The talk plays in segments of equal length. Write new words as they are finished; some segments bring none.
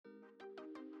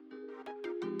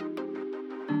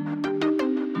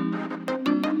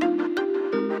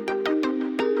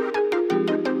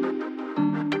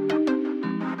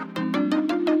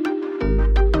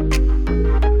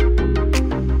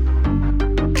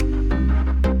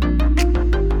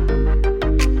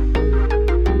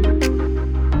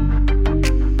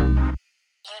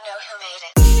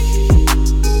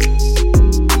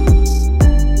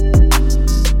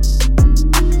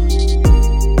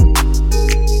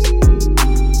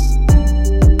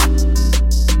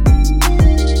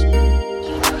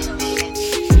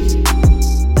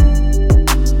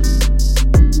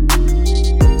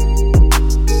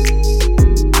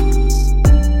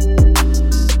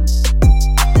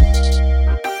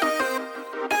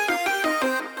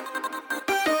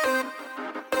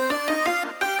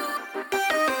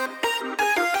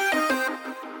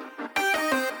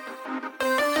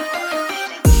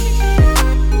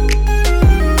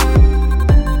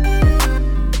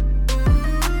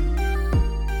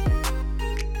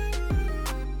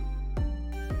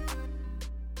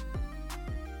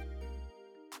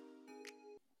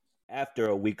after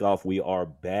a week off, we are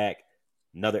back.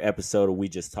 Another episode of We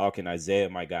Just Talking. Isaiah,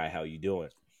 my guy, how you doing?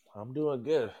 I'm doing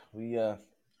good. We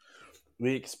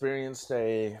experienced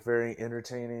a very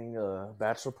entertaining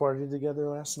bachelor party together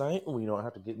last night. We don't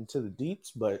have to get into the deets,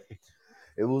 but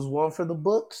it was one for the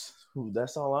books.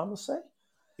 That's all I'm gonna say.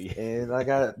 And I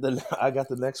got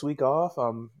the next week off.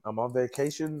 I'm on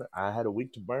vacation. I had a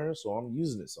week to burn, so I'm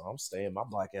using it. So I'm staying my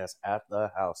black ass at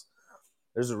the house.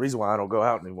 There's a reason why I don't go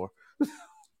out anymore.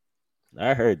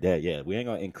 I heard that. Yeah, we ain't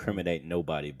gonna incriminate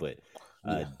nobody, but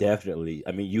definitely.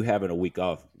 I mean, you having a week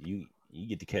off, you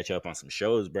get to catch up on some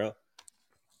shows, bro.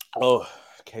 Oh,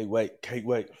 can't wait! Can't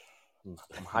wait!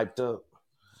 I'm hyped up.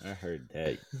 I heard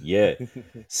that. Yeah.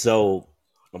 So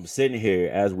I'm sitting here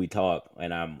as we talk,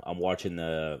 and I'm watching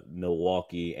the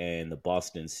Milwaukee and the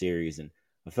Boston series, and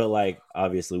I felt like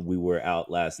obviously we were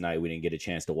out last night. We didn't get a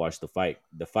chance to watch the fight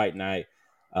night.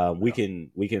 We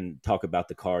can talk about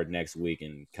the card next week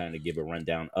and kind of give a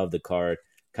rundown of the card,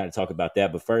 kind of talk about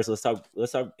that. But first, let's talk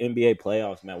NBA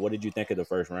playoffs, man. What did you think of the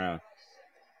first round?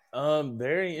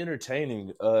 Very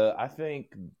entertaining. I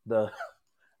think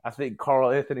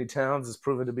Carl Anthony Towns is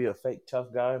proven to be a fake tough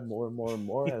guy more and more and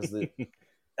more as the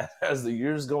as the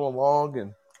years go along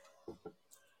and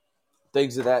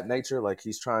things of that nature. Like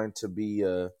he's trying to be.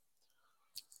 I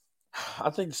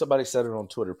think somebody said it on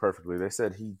Twitter perfectly. They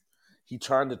said he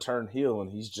trying to turn heel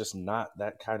and he's just not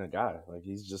that kind of guy. Like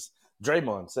he's just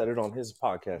Draymond said it on his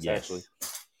podcast. Yes. Actually,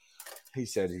 he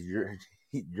said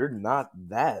you're not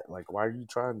that. Like why are you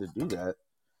trying to do that?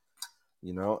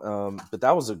 You know, but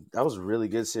that was a really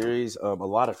good series. A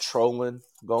lot of trolling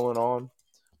going on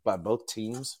by both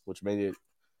teams, which made it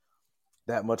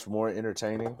that much more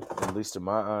entertaining, at least in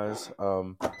my eyes.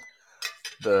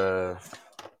 The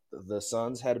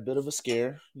Suns had a bit of a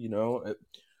scare. You know,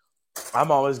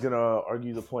 I'm always gonna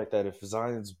argue the point that if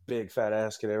Zion's big fat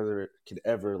ass could ever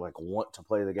like want to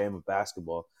play the game of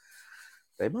basketball,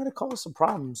 they might have caused some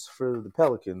problems for the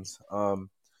Pelicans.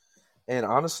 And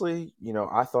honestly, you know,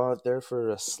 I thought there for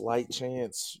a slight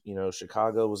chance, you know,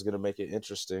 Chicago was going to make it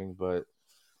interesting, but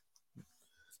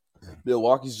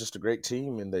Milwaukee's just a great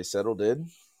team, and they settled in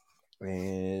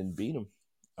and beat them.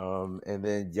 And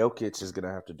then Jokic is going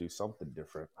to have to do something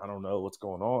different. I don't know what's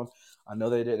going on. I know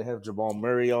they didn't have Jamal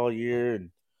Murray all year, and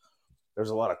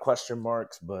there's a lot of question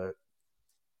marks, but,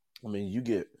 I mean,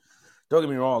 don't get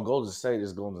me wrong, Golden State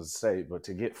is Golden State, but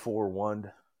to get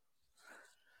 4-1 –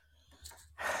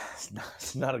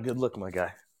 it's not a good look, my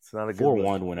guy. It's not a good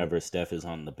 4-1 whenever Steph is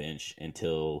on the bench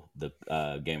until the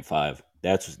game 5.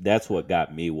 That's what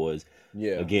got me was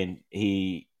again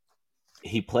he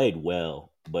played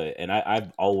well, but and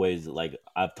I've always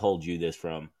I've told you this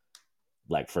from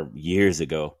years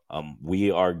ago.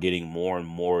 We are getting more and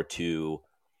more to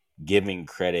giving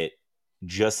credit,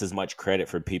 just as much credit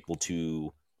for people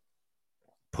to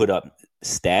put up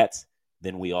stats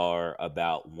than we are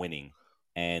about winning.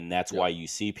 And that's why you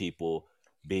see people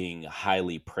being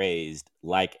highly praised,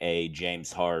 like a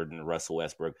James Harden, Russell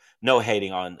Westbrook. No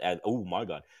hating on, oh my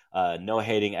God, no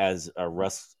hating as a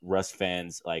Russ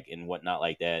fans and whatnot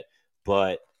like that.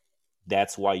 But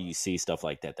that's why you see stuff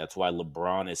like that. That's why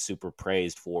LeBron is super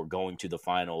praised for going to the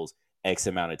finals X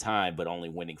amount of time, but only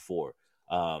winning 4.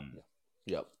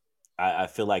 I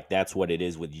feel like that's what it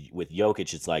is with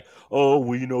Jokic. It's like, oh,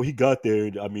 well, you know, he got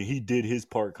there. I mean, he did his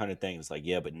part kind of thing. It's like,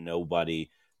 yeah, but nobody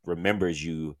remembers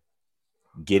you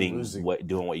doing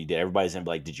what you did. Everybody's gonna be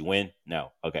like, did you win?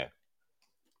 No. Okay.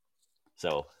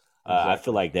 So exactly. I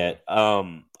feel like that.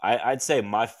 I'd say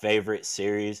my favorite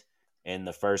series in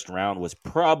the first round was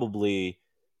probably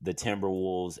the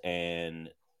Timberwolves and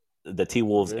the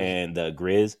T-Wolves and the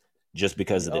Grizz, just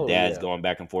because of the dads going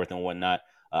back and forth and whatnot.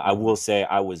 I will say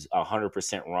I was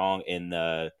 100% wrong in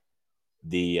the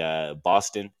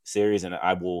Boston series, and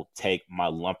I will take my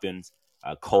lumpings.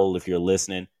 Cole, if you're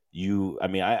listening,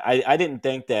 I didn't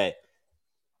think that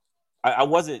I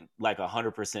wasn't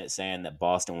 100% saying that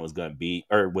Boston was going to beat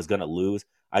or was going to lose.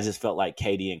 I just felt like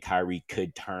KD and Kyrie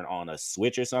could turn on a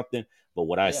switch or something. But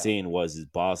what I seen was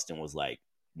Boston was like,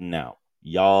 no,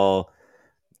 y'all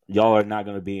are not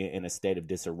going to be in a state of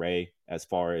disarray as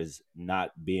far as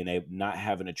not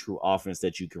having a true offense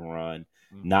that you can run,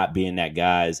 not being that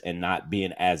guys, and not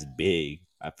being as big.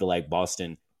 I feel like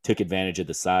Boston took advantage of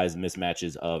the size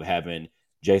mismatches of having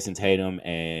Jason Tatum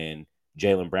and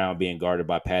Jaylen Brown being guarded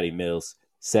by Patty Mills,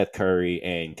 Seth Curry,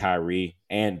 and Kyrie,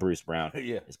 and Bruce Brown.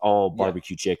 It's all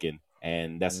barbecue chicken,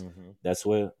 and that's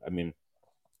what I mean.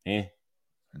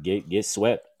 Get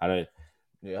swept.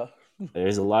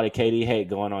 There's a lot of KD hate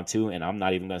going on too, and I'm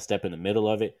not even going to step in the middle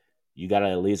of it. You got to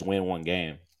at least win one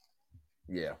game.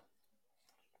 Yeah.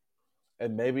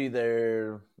 And maybe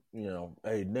they're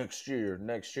hey, next year,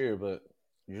 but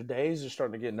your days are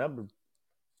starting to get numbered.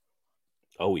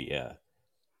 Oh yeah.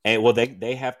 And well,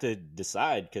 they have to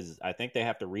decide because I think they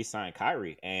have to re-sign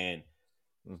Kyrie. And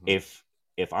Hmm. if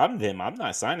if I'm them, I'm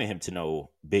not signing him to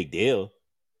no big deal.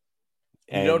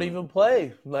 He don't And even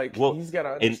play. Like well, he's got to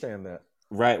and understand that.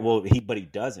 right, well, he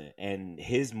doesn't. And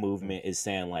his Mm. movement is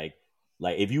saying like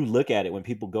if you look at it when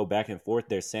people go back and forth,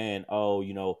 they're saying, "Oh,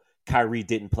 Kyrie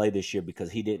didn't play this year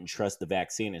because he didn't trust the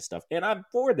vaccine and stuff." And I'm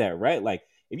for that, right? Like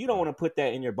if you don't Mm. want to put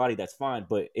that in your body, that's fine,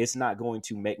 but it's not going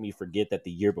to make me forget that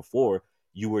the year before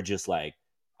you were just like,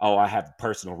 "Oh, I have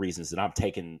personal reasons and I'm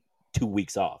taking 2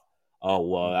 weeks off." Oh,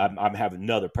 well, Hmm. I'm having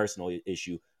another personal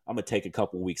issue. I'm going to take a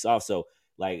couple weeks off. So,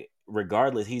 like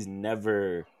regardless, he's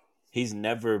never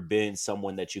been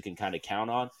someone that you can kind of count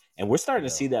on, and we're starting to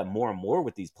No. see that more and more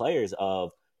with these players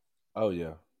of Oh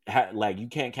yeah. like you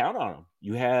can't count on them.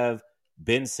 You have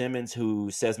Ben Simmons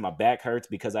who says my back hurts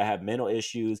because I have mental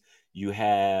issues. You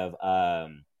have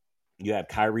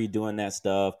Kyrie doing that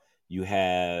stuff. You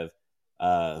have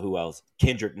who else?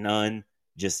 Kendrick Nunn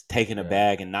just taking a Yeah.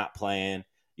 bag and not playing.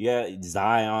 Yeah,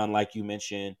 Zion, like you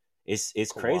mentioned,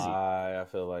 it's crazy. Kawhi, I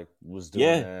feel like was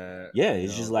doing Yeah, that. yeah. You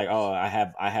It's just know, like, oh, I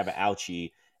have an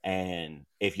ouchie, and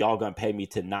if y'all gonna pay me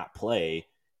to not play,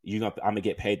 I'm gonna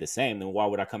get paid the same. Then why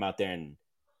would I come out there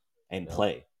and yep,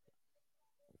 play?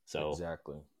 So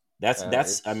exactly. that's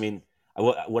I It's mean,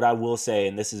 what I will say,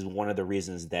 and this is one of the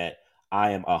reasons that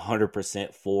I am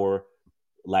 100% for,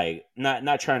 like,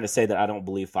 not trying to say that I don't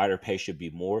believe fighter pay should be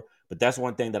more, but that's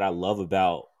one thing that I love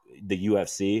about the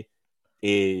UFC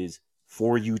is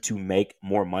for you to make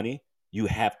more money, you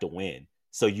have to win.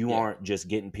 So you yeah, aren't just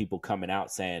getting people coming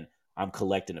out saying I'm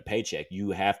collecting a paycheck.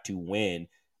 You have to win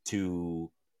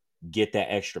to get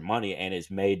that extra money, and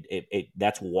it's made it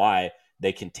that's why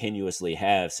they continuously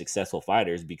have successful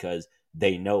fighters, because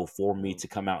they know for me yep, to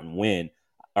come out and win,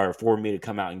 or for me to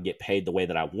come out and get paid the way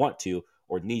that I want to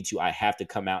or need to, I have to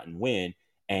come out and win.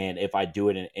 And if I do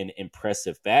it in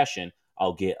impressive fashion,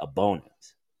 I'll get a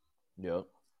bonus. yep.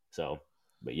 So,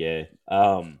 but yeah,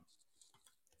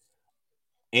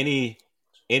 any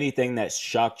anything that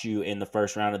shocked you in the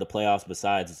first round of the playoffs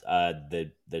besides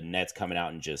the Nets coming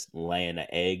out and just laying an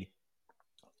egg?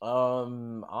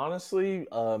 Honestly,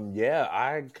 yeah,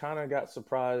 I kind of got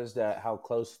surprised at how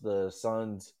close the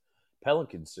Suns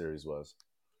Pelicans series was.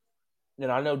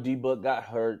 And I know D Book got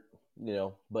hurt,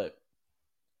 but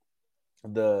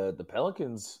the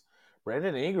Pelicans,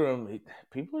 Brandon Ingram,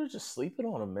 people are just sleeping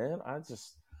on him, man.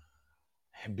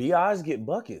 Bi's get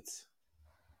buckets.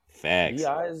 Facts.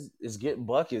 Bi is getting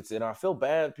buckets, and I feel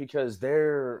bad because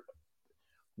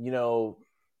you know,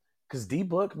 because D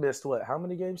Book missed what? How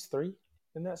many games? 3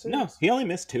 in that No, series? he only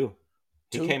missed two.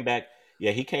 He 2. came back.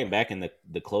 Yeah, he came back in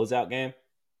the closeout game.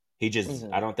 I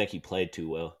Mm-hmm. don't think he played too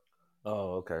well.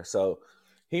 Oh, okay. So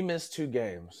he missed 2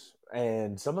 games,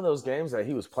 and some of those games that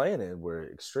he was playing in were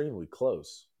extremely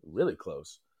close, really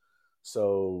close.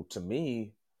 So to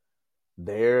me,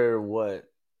 they're what,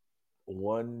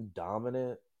 one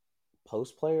dominant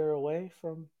post player away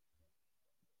from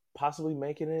possibly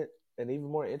making it an even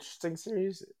more interesting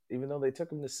series, even though they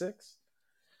took him to 6.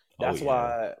 Oh That's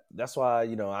yeah. why. That's why I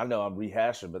know I'm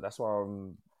rehashing, but that's why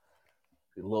I'm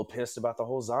a little pissed about the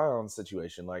whole Zion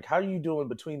situation. Like, how are you doing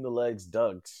between the legs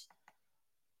dunks,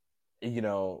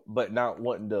 but not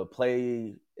wanting to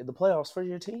play in the playoffs for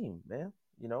your team, man?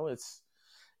 It's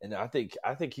and I think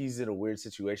he's in a weird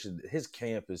situation. His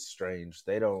camp is strange.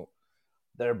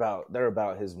 They're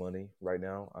about his money right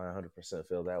now. I 100%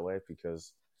 feel that way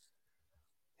because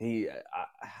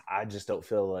I just don't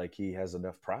feel like he has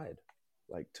enough pride,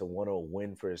 like to want to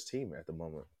win for his team at the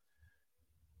moment.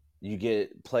 You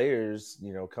get players,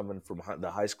 coming from the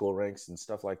high school ranks and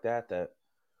stuff like that,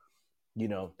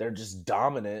 they're just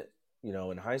dominant,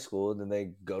 in high school, and then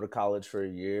they go to college for a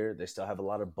year. They still have a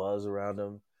lot of buzz around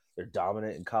them. They're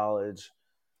dominant in college.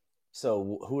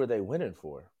 So who are they winning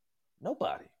for?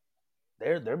 Nobody.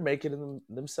 They're making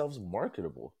themselves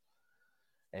marketable.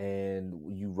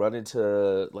 And you run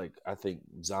into, like, I think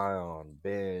Zion,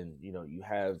 Ben, you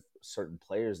have certain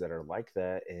players that are like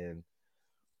that, and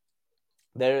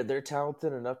they're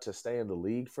talented enough to stay in the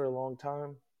league for a long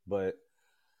time, but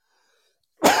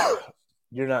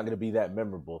you're not going to be that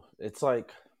memorable. It's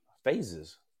like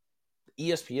phases.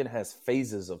 ESPN has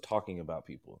phases of talking about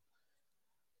people.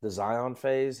 The Zion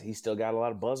phase, he still got a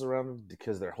lot of buzz around him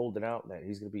because they're holding out that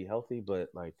he's going to be healthy, but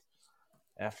like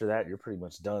after that, you're pretty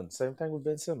much done. Same thing with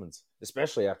Ben Simmons,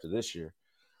 especially after this year.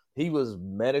 He was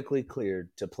medically cleared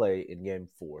to play in game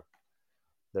 4.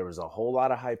 There was a whole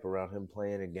lot of hype around him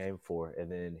playing in game 4,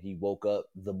 and then he woke up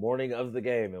the morning of the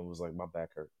game and was like, my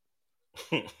back hurt.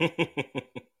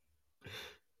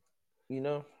 you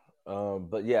know.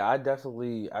 But yeah, I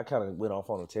kind of went off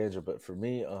on a tangent, but for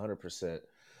me, 100%,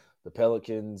 the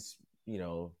Pelicans,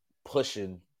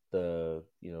 pushing the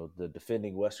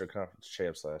defending Western Conference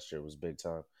champs last year was big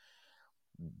time.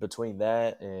 Between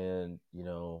that and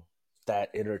that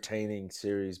entertaining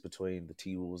series between the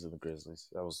T Wolves and the Grizzlies,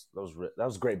 that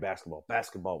was great basketball.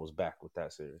 Basketball was back with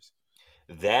that series.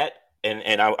 That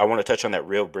and I want to touch on that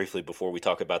real briefly before we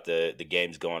talk about the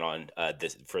games going on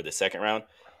this for the second round.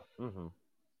 Mm-hmm.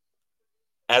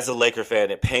 As a Laker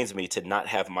fan, it pains me to not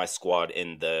have my squad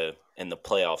in the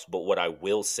playoffs. But what I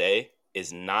will say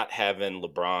is, not having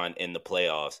LeBron in the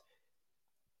playoffs,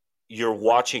 you're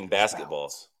watching basketball.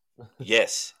 Balance.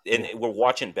 Yes, and Yeah. we're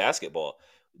watching basketball.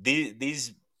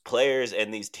 These players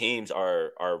and these teams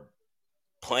are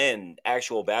playing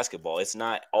actual basketball. It's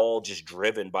not all just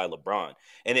driven by LeBron.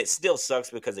 And it still sucks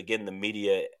because, again, the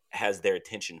media has their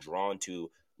attention drawn to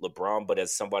LeBron. But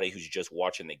as somebody who's just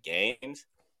watching the games,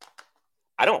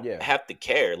 I don't Yeah. have to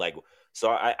care. Like,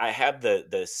 so I have the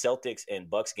Celtics and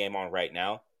Bucks game on right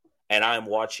now, and I'm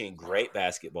watching great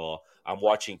basketball. I'm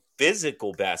watching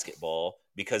physical basketball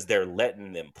because they're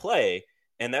letting them play.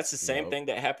 And that's the same Yep. thing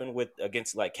that happened with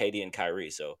against like KD and Kyrie.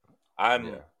 So I'm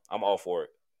Yeah. I'm all for it.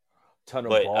 Ton of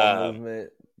But ball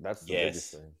movement. That's the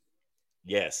biggest yes, thing.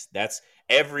 yes, that's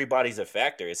everybody's a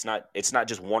factor. It's not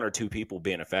just one or two people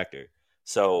being a factor.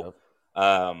 So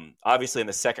Yep. obviously in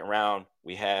the second round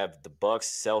we have the Bucks,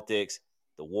 Celtics,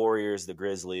 the Warriors, the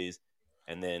Grizzlies,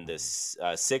 and then the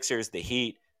Sixers, the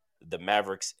Heat, the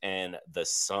Mavericks, and the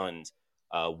Suns.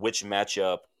 Which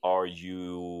matchup are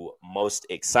you most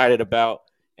excited about,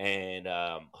 and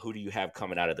who do you have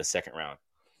coming out of the second round?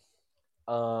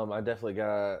 I definitely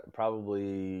got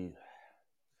probably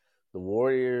the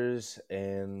Warriors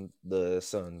and the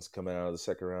Suns coming out of the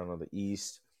second round of the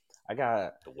East. I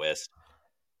got, The West.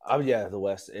 oh yeah, the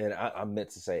West, and I meant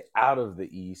to say out of the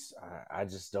East. I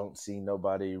just don't see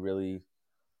nobody really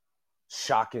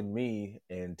shocking me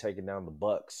and taking down the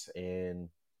Bucks. And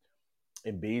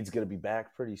Embiid's gonna be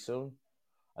back pretty soon.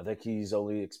 I think he's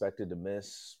only expected to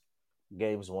miss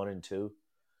games 1 and 2.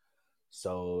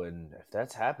 So, and if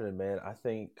that's happening, man, I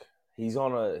think he's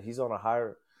on a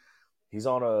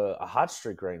hot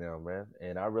streak right now, man.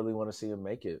 And I really want to see him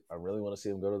make it. I really want to see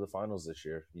him go to the finals this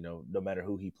year. No matter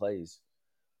who he plays.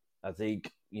 I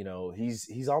think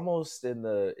he's almost in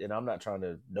the. And I'm not trying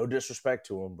to no disrespect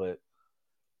to him, but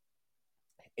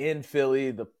in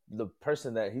Philly, the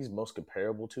person that he's most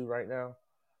comparable to right now,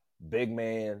 big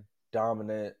man,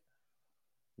 dominant,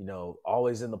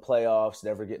 always in the playoffs,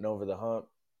 never getting over the hump.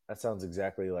 That sounds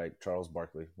exactly like Charles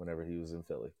Barkley whenever he was in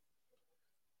Philly.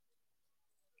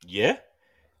 Yeah,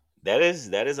 that is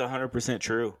 100%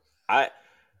 true. I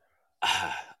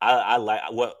I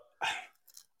like what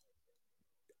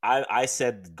I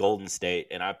said Golden State,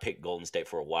 and I picked Golden State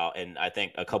for a while. And I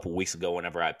think a couple weeks ago,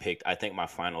 whenever I think my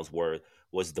finals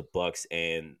was the Bucks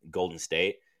and Golden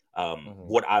State. Mm-hmm.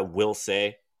 What I will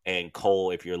say, and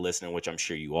Cole, if you're listening, which I'm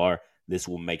sure you are, this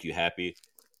will make you happy.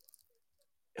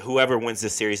 Whoever wins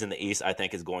this series in the East, I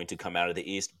think, is going to come out of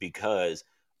the East because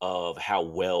of how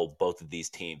well both of these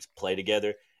teams play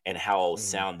together and how Mm-hmm.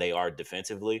 sound they are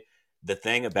defensively. The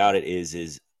thing about it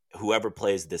is whoever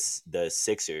plays the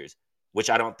Sixers, which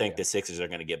I don't think Yeah. the Sixers are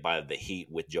going to get by the Heat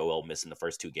with Joel missing the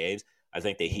first two games. I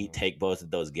think the Heat Mm-hmm. take both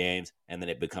of those games, and then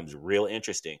it becomes real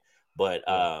interesting. But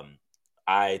Yeah.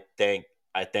 I think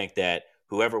I think that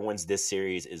whoever wins this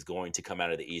series is going to come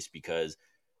out of the East because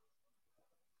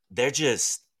they're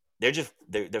just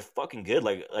they're fucking good.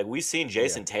 Like we've seen Yeah.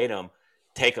 Jason Tatum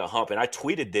take a hump, and I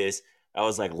tweeted this. I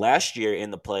was like, last year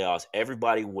in the playoffs,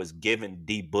 everybody was giving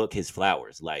D Book his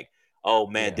flowers. Like, oh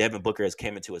man, Yeah. Devin Booker has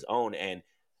came into his own, and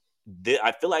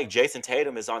I feel like Jason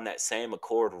Tatum is on that same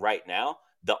accord right now.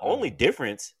 The only Mm-hmm.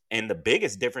 difference, and the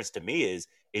biggest difference to me, is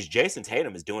Jason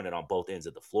Tatum is doing it on both ends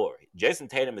of the floor. Jason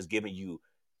Tatum is giving you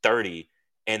 30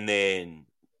 and then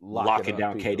Locking locking up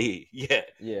down people. KD. Yeah.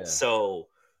 Yeah. So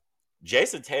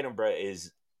Jason Tatum, bro,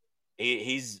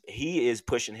 he is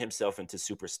pushing himself into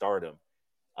superstardom,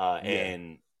 Yeah.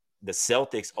 and the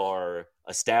Celtics are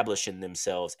establishing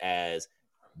themselves as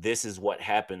this is what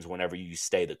happens whenever you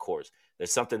stay the course.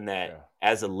 There's something that, Yeah.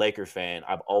 as a Laker fan,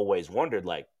 I've always wondered,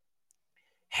 like,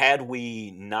 had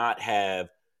we not have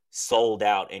sold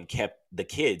out and kept the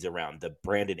kids around, the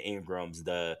Brandon Ingrams,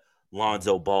 the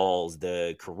Lonzo Mm-hmm. Balls,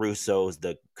 the Carusos,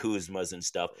 the Kuzmas and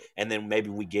stuff, and then maybe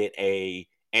we get a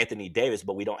Anthony Davis,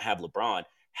 but we don't have LeBron.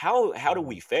 How do Mm-hmm.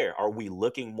 we fare? Are we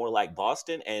looking more like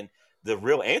Boston? And the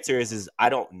real answer is I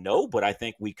don't know, but I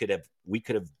think we could have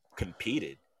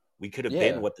competed. We could have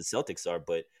been Yeah. what the Celtics are,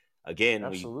 but again,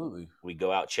 we Absolutely. we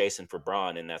go out chasing for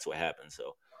Braun, and that's what happens.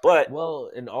 So But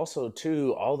Well, and also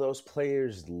too, all those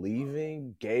players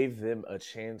leaving gave them a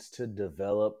chance to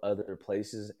develop other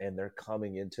places, and they're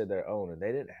coming into their own. And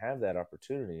they didn't have that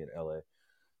opportunity in LA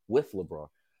with LeBron.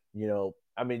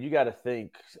 I mean, you got to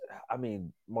think. I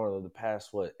mean, more of the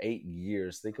past 8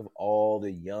 years. Think of all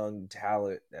the young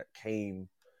talent that came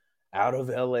out of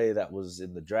LA that was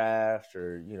in the draft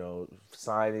or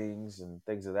signings and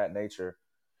things of that nature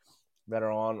that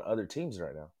are on other teams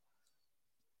right now,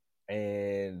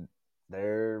 and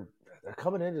they're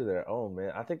coming into their own,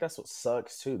 man. I think that's what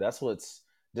sucks too. That's what's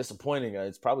disappointing.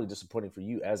 It's probably disappointing for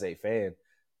you as a fan.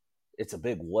 It's a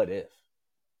big what if.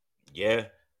 yeah,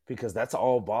 Because that's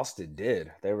all Boston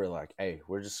did. They were like, "Hey,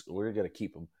 we're gonna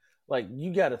keep him." Like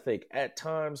you got to think. At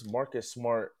times, Marcus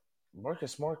Smart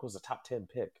was a top 10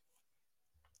 pick.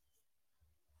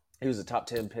 He was a top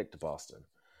 10 pick to Boston,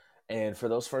 and for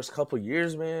those first couple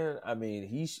years, man, I mean,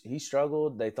 he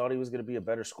struggled. They thought he was gonna be a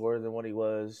better scorer than what he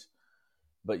was,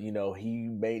 but he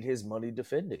made his money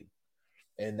defending,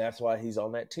 and that's why he's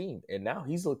on that team. And now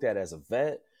he's looked at as a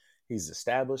vet. He's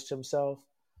established himself.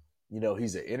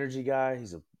 He's an energy guy.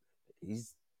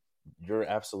 He's you're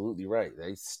absolutely right.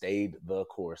 They stayed the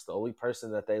course. The only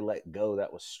person that they let go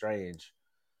that was strange,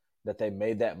 that they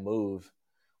made that move,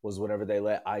 was whenever they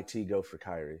let IT go for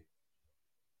Kyrie.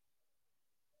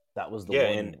 That was the yeah,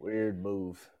 one and weird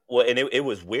move. well, and it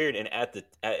was weird. And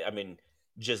I mean,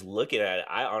 just looking at it,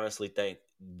 I honestly think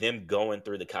them going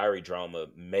through the Kyrie drama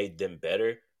made them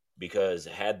better because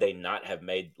had they not have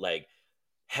made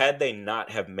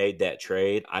that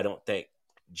trade, I don't think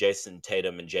Jason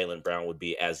Tatum and Jaylen Brown would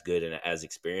be as good and as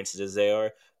experienced as they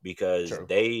are because True.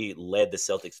 they led the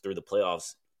Celtics through the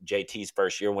playoffs. JT's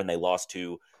first year when they lost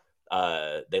to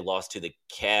the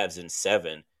Cavs in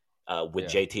 7 with Yeah.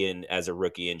 JT as a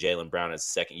rookie and Jaylen Brown as a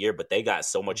second year, but they got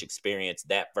so much experience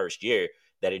that first year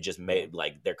that it just Yeah. made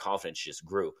like their confidence just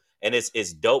grew. And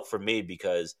it's dope for me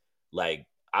because like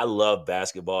I love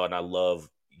basketball and I love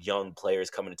young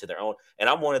players coming into their own. And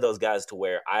I'm one of those guys to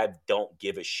where I don't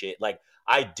give a shit. Like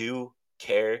I do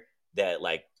care that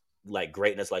like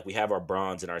greatness, like we have our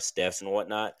Bronze and our Stephs and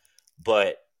whatnot,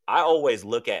 but I always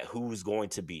look at who's going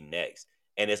to be next.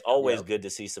 And it's always Yep. good to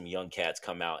see some young cats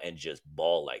come out and just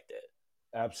ball like that.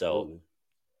 So Absolutely.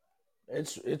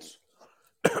 It's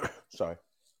sorry.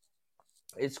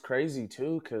 It's crazy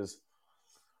too because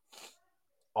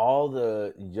all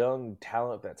the young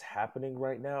talent that's happening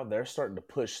right now, they're starting to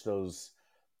push those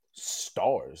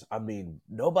stars. I mean,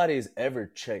 nobody's ever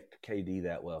checked KD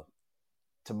that well,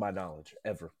 to my knowledge,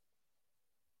 ever.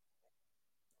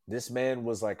 This man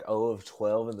was like 0 of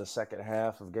 12 in the second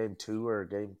half of game 2 or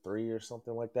game 3 or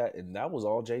something like that. And that was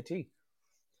all JT.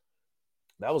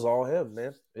 That was all him,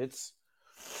 man. It's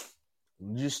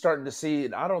you're starting to see,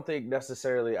 and I don't think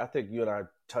necessarily, I think you and I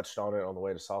touched on it on the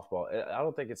way to softball. I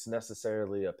don't think it's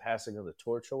necessarily a passing of the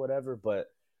torch or whatever,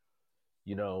 but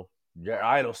your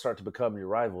idols start to become your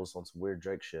rivals on some weird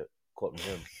Drake shit. Quoting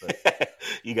him, but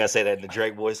you gotta say that in the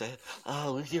Drake voice.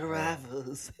 Oh, your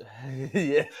rivals.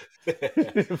 yeah,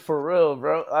 for real,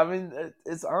 bro. I mean,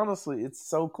 it's honestly, it's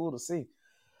so cool to see.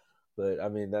 But I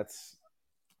mean, it's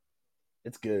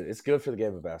good. It's good for the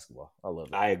game of basketball. I love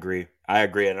it. I agree.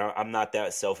 And I'm not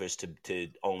that selfish to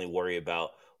only worry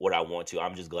about what I want to.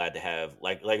 I'm just glad to have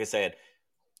like I said,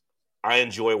 I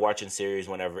enjoy watching series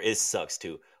whenever it sucks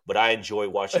too, but I enjoy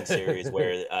watching series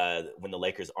where when the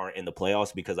Lakers aren't in the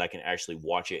playoffs because I can actually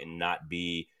watch it and not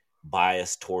be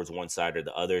biased towards one side or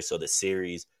the other. So the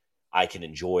series, I can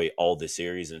enjoy all the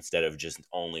series instead of just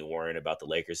only worrying about the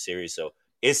Lakers series. So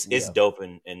it's Yeah, dope,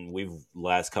 and we've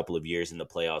last couple of years in the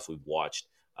playoffs we've watched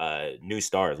new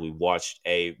stars. We watched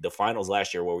the finals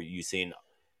last year where you seen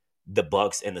the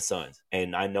Bucks and the Suns,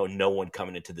 and I know no one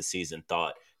coming into the season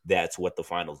thought that's what the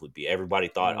finals would be. Everybody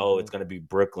thought, oh, hmm it's going to be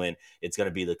Brooklyn, it's going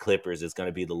to be the Clippers, it's going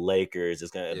to be the Lakers,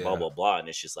 it's going to blah yeah. blah blah, and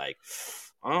it's just like,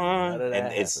 None of and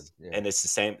that happened. Yeah, it's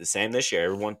the same this year.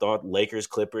 Everyone thought Lakers,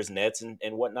 Clippers, Nets, and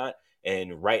whatnot,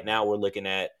 and right now we're looking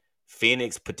at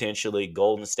Phoenix potentially,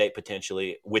 Golden State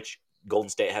potentially, which Golden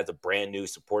State has a brand new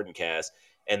supporting cast,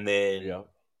 and then yeah,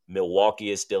 Milwaukee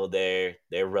is still there.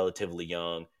 They're relatively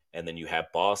young. And then you have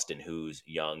Boston, who's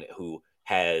young, who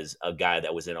has a guy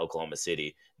that was in Oklahoma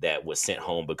City that was sent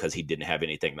home because he didn't have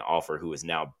anything to offer, who is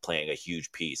now playing a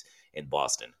huge piece in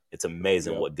Boston. It's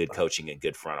amazing yep. what good coaching and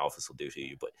good front office will do to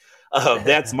you. But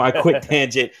that's my quick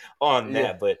tangent on Yeah,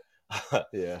 that. But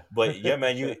yeah. but yeah,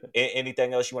 man,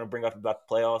 anything else you want to bring up about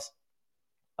the playoffs?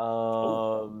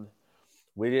 Oh, um,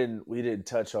 we didn't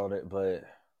touch on it, but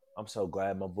I'm so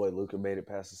glad my boy Luca made it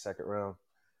past the second round.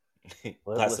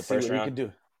 past the Let's see first what he round. can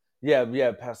do.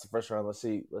 Yeah, past the first round. Let's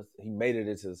see. He made it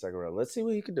into the second round. Let's see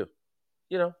what he can do.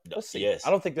 let's see. I Yes.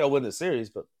 don't think they'll win the series,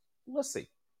 but let's see.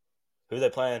 Who are they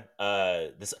playing?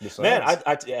 This The man,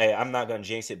 Suns. I'm not going to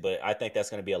jinx it, but I think that's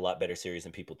going to be a lot better series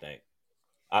than people think.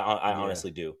 I Yeah.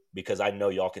 honestly do because I know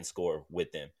y'all can score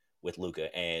with them with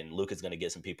Luca, and Luca's going to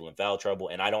get some people in foul trouble.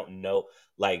 And I don't know,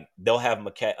 like they'll have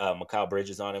Mikal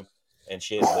Bridges on him and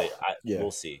shit, but Yeah.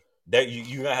 we'll see. There,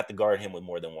 you're gonna have to guard him with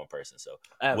more than one person, so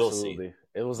we'll see. Absolutely.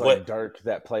 It was like But Dirk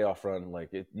that playoff run.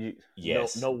 Like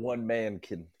yes, no one man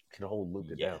can hold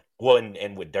Luca yeah. down. Well,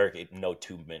 and with Dirk, no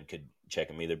two men could check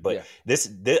him either. But Yeah.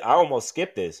 this I almost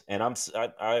skipped this, and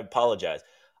I apologize.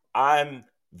 I'm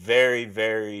very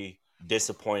very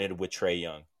disappointed with Trey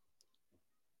Young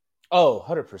Oh,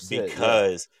 100%. Yeah.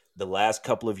 because the last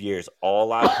couple of years,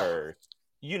 all I've heard,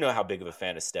 you know how big of a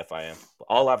fan of Steph I am, but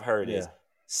all I've heard is Yeah.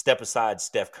 step aside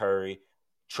Steph Curry.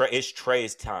 It's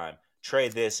Trey's time. Trey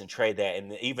this and Trey that.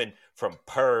 And even from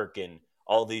Perk and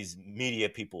all these media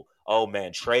people, oh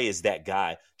man, Trey is that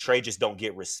guy. Trey just don't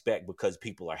get respect because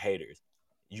people are haters.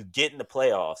 You get in the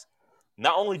playoffs,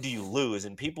 not only do you lose,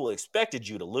 and people expected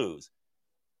you to lose,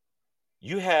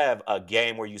 you have a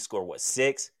game where you score what,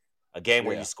 6, a game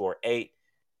where you Yeah. score 8,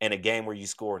 and a game where you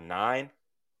score 9.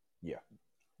 Yeah.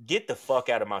 Get the fuck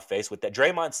out of my face with that.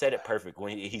 Draymond said it perfect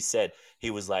when he said,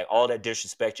 he was like, all that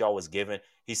disrespect y'all was given.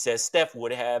 He said Steph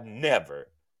would have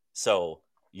never. So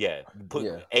yeah, put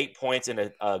Yeah. 8 points in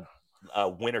a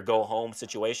win or go home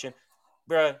situation,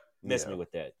 bruh. Miss Yeah. me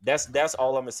with that. That's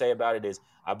all I'm gonna say about it is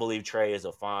I believe Trey is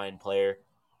a fine player,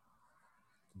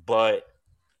 but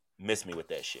miss me with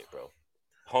that shit, bro.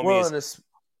 Homie Well, is and it's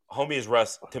homie is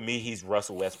Russ. To me, he's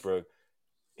Russell Westbrook.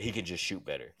 He can just shoot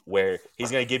better. Where he's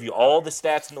going to give you all the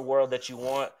stats in the world that you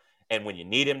want, and when you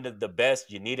need him the best,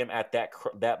 you need him at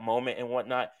that moment and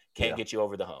whatnot. Can't yeah. get you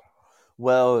over the hump.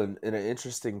 Well, and an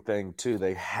interesting thing too,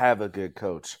 they have a good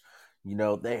coach.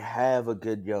 They have a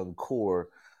good young core.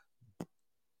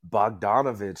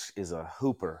 Bogdanovich is a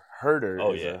hooper. Herder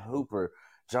Oh is yeah, a hooper.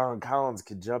 John Collins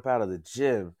can jump out of the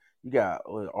gym. You got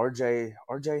RJ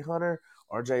Hunter.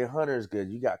 RJ Hunter is good.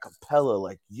 You got Capella.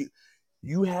 Like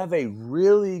you have a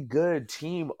really good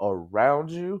team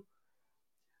around you.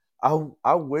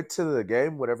 I went to the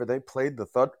game whenever they played the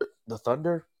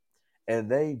Thunder,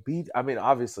 and they beat. I mean,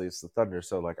 obviously it's the Thunder,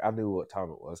 so like I knew what time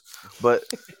it was. But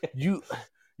you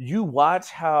you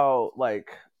watch how like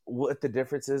what the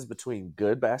difference is between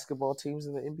good basketball teams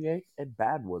in the NBA and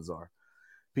bad ones are,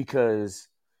 because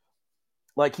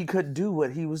like he couldn't do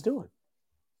what he was doing.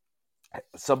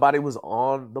 Somebody was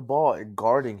on the ball and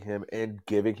guarding him and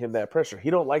giving him that pressure. He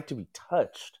don't like to be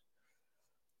touched.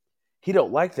 He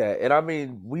don't like that. And I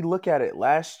mean, we look at it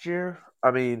last year.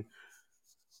 I mean,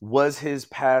 was his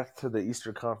path to the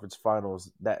Eastern Conference Finals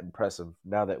that impressive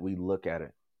now that we look at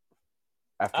it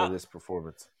after I, this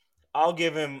performance? I'll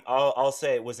give him. I'll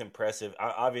say it was impressive.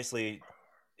 Obviously,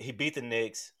 he beat the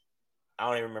Knicks. I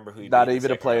don't even remember who he beat Not in the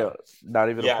even a second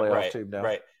round. Yeah, playoff right, team now.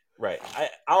 right, right.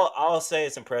 I'll say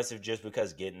it's impressive just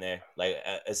because getting there. Like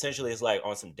essentially, it's like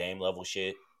on some Dame level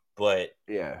shit. But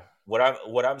Yeah.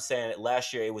 what I'm saying,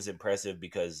 last year it was impressive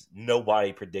because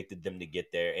nobody predicted them to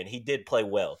get there, and he did play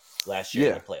well last year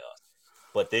in the Yeah. playoffs.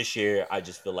 But this year, I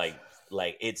just feel like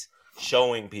it's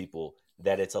showing people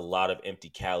that it's a lot of empty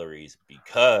calories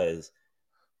because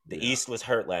the Yeah. East was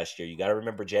hurt last year. You got to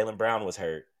remember Jaylen Brown was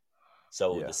hurt,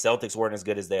 so the Yeah. Celtics weren't as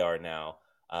good as they are now.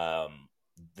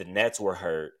 The Nets were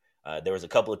hurt. There was a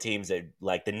couple of teams that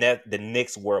like the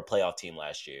Knicks were a playoff team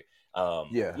last year.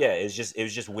 Yeah. Yeah, it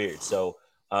was just weird. So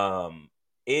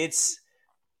it's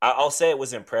I'll say it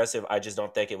was impressive. I just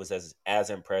don't think it was as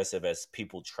impressive as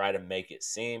people try to make it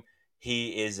seem.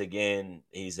 He is again,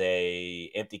 he's a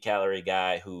empty calorie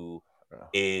guy who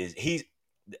is he's.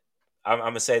 I'm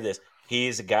gonna say this. He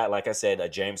is a guy, like I said, a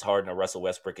James Harden, a Russell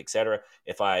Westbrook, etc.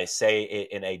 If I say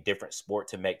it in a different sport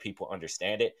to make people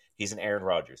understand it, he's an Aaron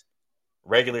Rodgers.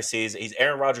 Regular season, he's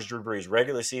Aaron Rodgers, Drew Brees.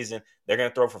 Regular season, they're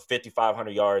gonna throw for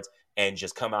 5,500 yards and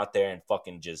just come out there and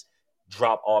fucking just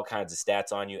drop all kinds of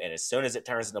stats on you. And as soon as it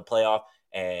turns into playoff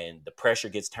and the pressure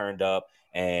gets turned up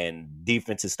and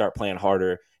defenses start playing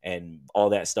harder and all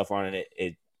that stuff on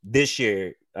it this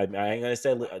year, I ain't gonna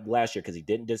say last year because he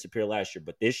didn't disappear last year,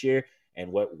 but this year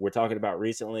and what we're talking about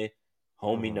recently,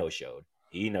 homie Uh-huh. no showed.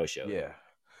 He no showed. Yeah.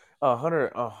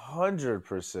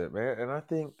 100%, man. And I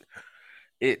think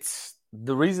it's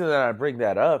the reason that I bring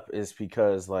that up is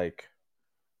because like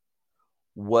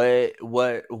why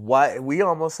we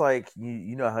almost like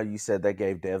you know how you said that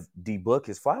gave D Book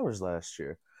his flowers last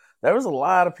year. There was a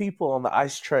lot of people on the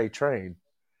ice tray train,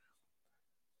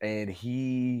 and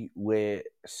he went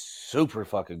super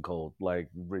fucking cold, like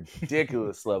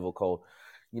ridiculous level cold.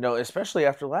 Especially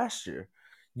after last year.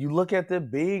 you look at them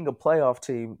being a playoff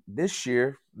team this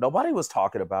year, nobody was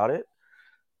talking about it.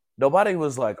 Nobody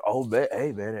was like, "Oh man,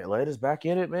 hey man, Atlanta's back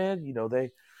in it, man."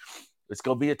 It's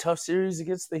gonna be a tough series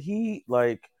against the Heat.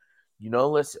 Like,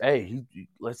 let's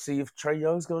see if Trae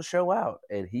Young's gonna show out,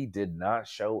 and he did not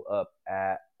show up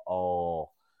at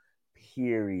all.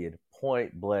 Period.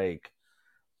 Point blank.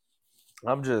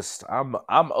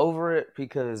 I'm over it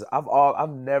because I've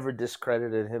never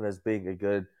discredited him as being a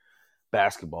good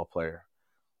basketball player,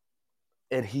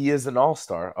 and he is an all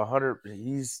star. 100.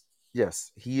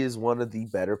 He is one of the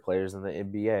better players in the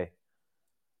NBA.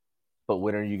 But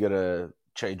when are you gonna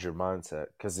change your mindset?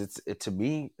 Because to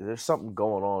me, there's something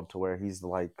going on to where he's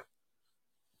like,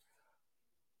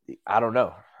 I don't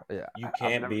know. Yeah, You I've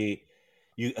can't never. be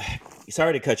you.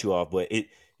 Sorry to cut you off, but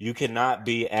you cannot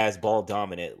be as ball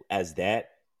dominant as that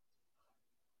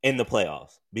in the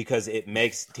playoffs because it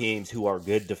makes teams who are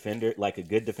good defender, like a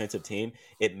good defensive team,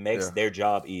 it makes Yeah, their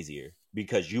job easier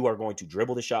because you are going to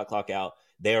dribble the shot clock out.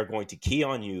 They are going to key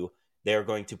on you. They are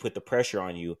going to put the pressure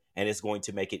on you, and it's going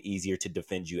to make it easier to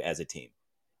defend you as a team.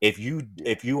 yeah,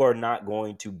 If you are not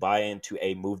going to buy into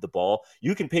a move the ball,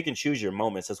 you can pick and choose your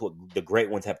moments. That's what the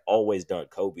great ones have always done.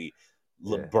 Kobe,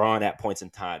 yeah, LeBron at points in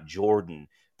time, Jordan,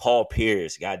 Paul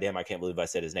Pierce. Goddamn, I can't believe I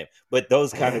said his name. But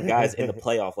those kind of guys in the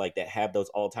playoff, like that, have those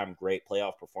all time great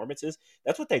playoff performances.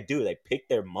 That's what they do. They pick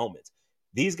their moments.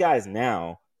 These guys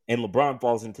now, and LeBron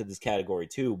falls into this category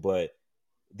too, but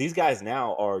these guys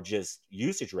now are just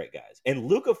usage rate guys. And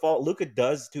Luca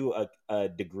does to a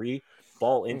degree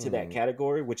fall into that Hmm.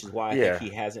 category, which is why I think Yeah, he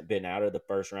hasn't been out of the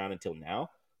first round until now,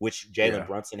 which Jalen yeah,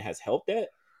 Brunson has helped at.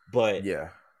 But yeah.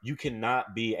 you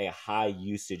cannot be a high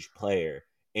usage player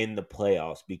in the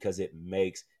playoffs because it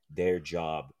makes their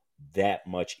job that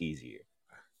much easier.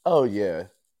 Oh yeah,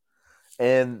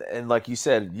 and like you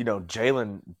said,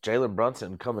 Jalen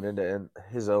Brunson coming into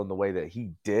his own the way that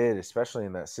he did, especially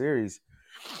in that series.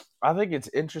 I think it's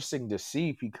interesting to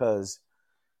see because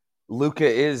Luca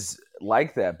is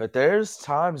like that, but there's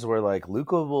times where like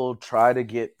Luca will try to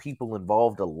get people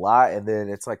involved a lot, and then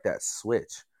it's like that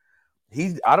switch.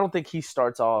 I don't think he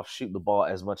starts off shooting the ball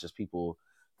as much as people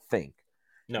think.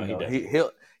 No, You he know,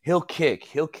 doesn't.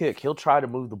 he'll try to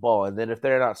move the ball, and then if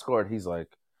they're not scoring, he's like,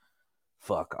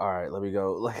 "Fuck, all right, let me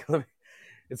go." Like,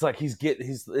 it's like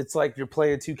it's like you're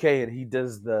playing 2K and he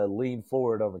does the lean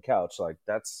forward on the couch. Like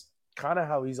that's kind of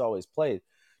how he's always played.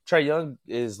 Trae Young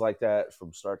is like that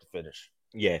from start to finish.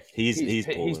 Yeah, he's He's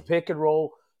pulling pick and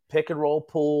roll,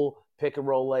 pull, pick and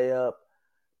roll layup,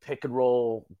 pick and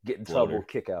roll, get in trouble, floater.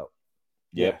 kick out.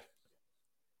 Yeah, Yep.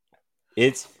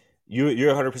 It's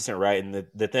you're 100% right. And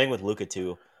the thing with Luca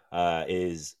too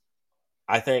is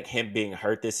I think him being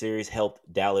hurt this series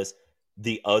helped Dallas,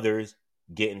 the others,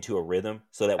 get into a rhythm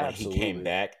so that when he came absolutely.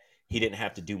 back, he didn't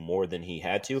have to do more than he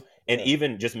had to. And Yeah,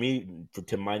 even just me,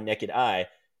 to my naked eye,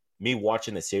 me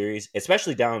watching the series,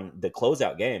 especially down the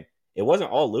closeout game, it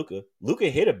wasn't all Luca. Luca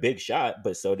hit a big shot,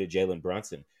 but so did Jalen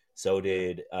Brunson. So yeah.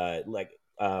 did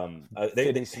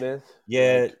Finney Smith,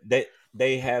 yeah, like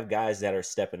they have guys that are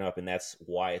stepping up, and that's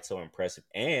why it's so impressive.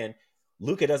 And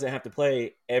Luca doesn't have to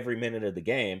play every minute of the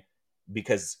game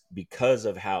because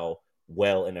of how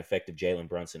well and effective Jalen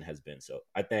Brunson has been. So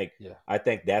yeah, I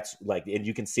think that's like, and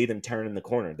you can see them turning the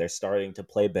corner. They're starting to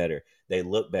play better. They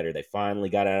look better. They finally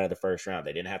got out of the first round.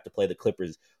 They didn't have to play the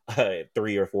Clippers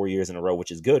 3 or 4 years in a row,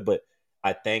 which is good. But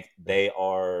I think yeah, they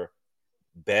are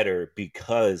better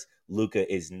because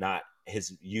Luca is not,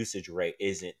 his usage rate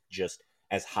isn't just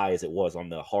as high as it was on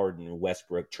the Harden,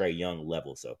 Westbrook, Trae Young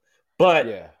level. So, but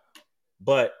yeah.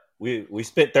 we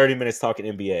spent 30 minutes talking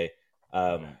NBA.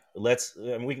 Yeah.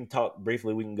 We can talk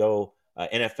briefly. We can go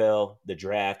NFL, the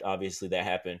draft. Obviously, that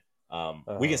happened. Uh,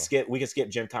 We can skip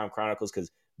Gym Time Chronicles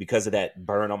because of that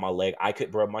burn on my leg. I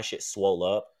could, bro, my shit swole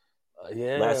up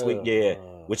last week. yeah, Yeah,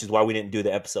 which is why we didn't do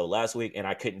the episode last week, and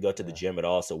I couldn't go to the yeah, gym at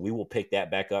all. So we will pick that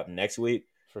back up next week,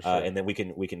 for sure. and then we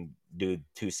can do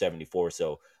 274.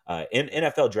 So in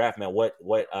NFL draft, man, what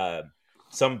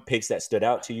some picks that stood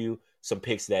out to you, some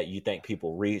picks that you think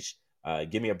people reached.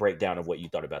 Give me a breakdown of what you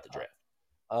thought about the draft.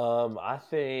 I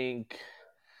think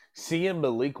seeing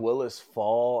Malik Willis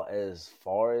fall as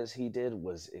far as he did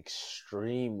was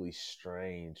extremely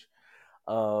strange.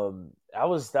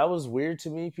 That was weird to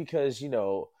me because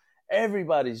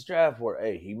everybody's draft where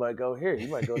hey he might go here, he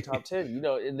might go top 10,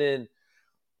 and then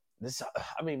this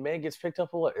I mean man gets picked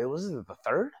up for what it was it the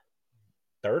third?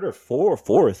 Third or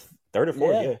fourth,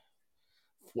 Yeah. yeah.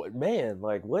 What man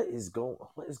like what is going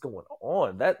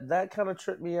on? That kind of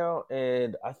tripped me out,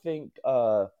 and I think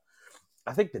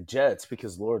the Jets,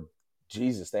 because Lord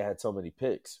Jesus, they had so many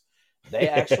picks. They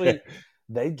actually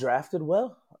they drafted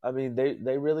well. I mean,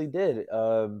 they really did.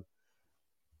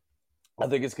 I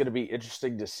think it's going to be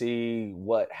interesting to see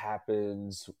what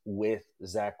happens with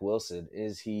Zach Wilson.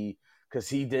 Is he, because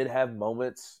he did have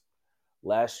moments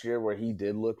last year where he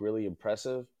did look really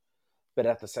impressive, but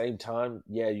at the same time,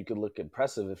 yeah, you could look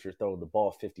impressive if you're throwing the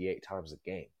ball 58 times a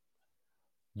game.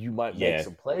 You might make Yeah.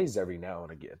 some plays every now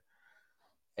and again.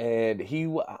 And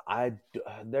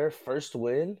their first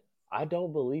win, I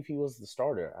don't believe he was the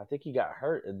starter. I think he got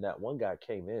hurt, and that one guy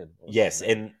came in. What's his Yes,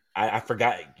 name? and I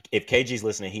forgot if KG's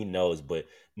listening, he knows, but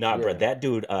nah, bro, Yeah, that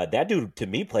dude to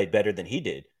me played better than he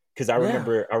did. Because yeah,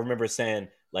 I remember saying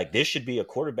like this should be a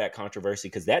quarterback controversy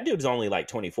because that dude's only like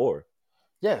 24.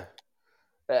 yeah.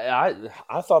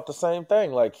 I thought the same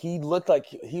thing. Like he looked like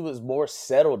he was more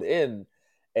settled in,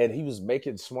 and he was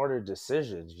making smarter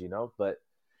decisions. But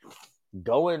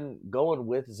going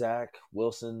with Zach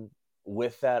Wilson,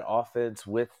 with that offense,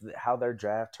 with how their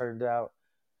draft turned out,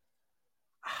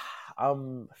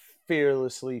 I'm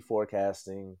fearlessly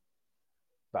forecasting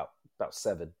about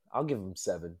 7. I'll give them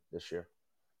 7 this year.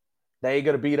 They ain't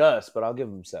gonna beat us, but I'll give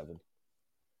them 7.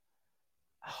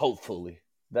 Hopefully,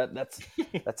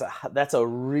 that's a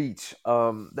reach.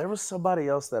 There was somebody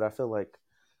else that I feel like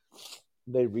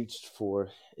they reached for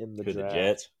in the Who, the draft.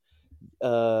 Jets?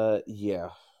 Yeah,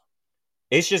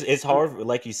 It's hard,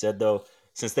 like you said though,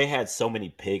 since they had so many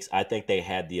picks. I think they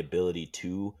had the ability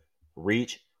to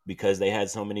reach because they had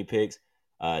so many picks.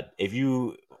 If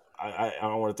you, I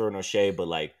don't want to throw no shade, but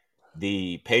like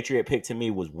the Patriot pick to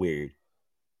me was weird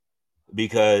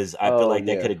because I feel oh like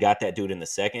they yeah, could have got that dude in the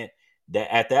second.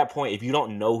 That at that point, if you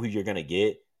don't know who you're gonna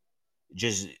get,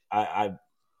 just I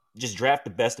just draft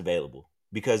the best available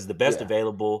because the best yeah,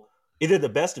 available, either the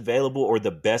best available or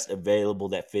the best available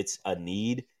that fits a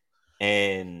need,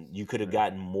 and you could have yeah,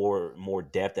 gotten more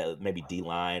depth at maybe D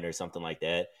line or something like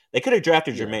that. They could have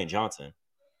drafted yeah, Jermaine Johnson.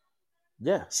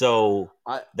 yeah. So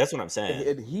I that's what I'm saying.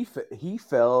 and he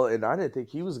fell, and I didn't think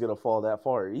he was gonna fall that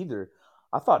far either.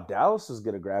 I thought Dallas was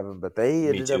gonna grab him, but they Me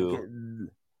ended up too. getting.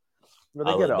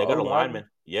 They got an They O got a lineman. lineman.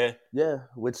 Yeah, Yeah,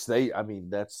 which I mean,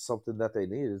 that's something that they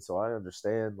needed. So I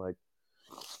understand. Like,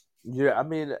 yeah, I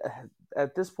mean,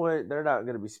 at this point, they're not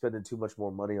going to be spending too much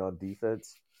more money on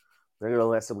defense. They're going to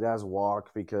let some guys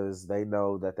walk because they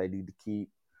know that they need to keep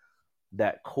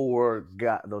those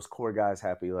core guys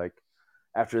happy. Like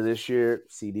after this year,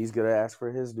 CD's going to ask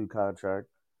for his new contract.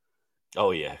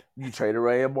 oh yeah. You trade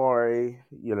away Amari,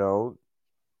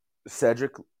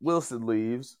 Cedric Wilson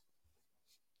leaves.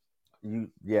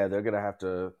 They're gonna have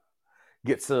to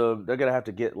get some. They're gonna have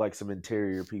to get like some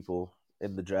interior people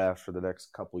in the draft for the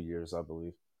next couple years, I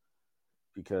believe,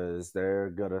 because they're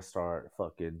gonna start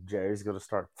fucking. Jerry's gonna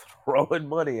start throwing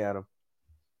money at them.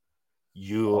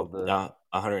 All You the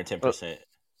 110%.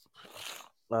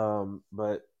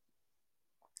 but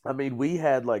I mean, we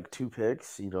had like 2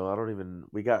 picks. I don't even.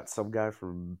 We got some guy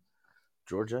from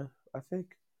Georgia, I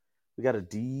think. We got an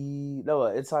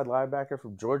inside linebacker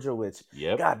from Georgia, which,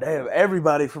 Yep. goddamn,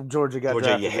 everybody from Georgia got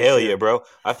Georgia, yeah, drafted this hell yeah, year. bro.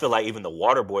 I feel like even the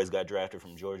Water Boys got drafted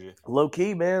from Georgia. Low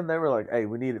key, man, they were like, "Hey,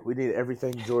 we need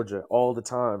everything Georgia all the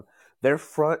time." Their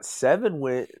front 7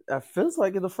 went. It feels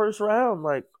like in the first round,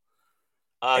 like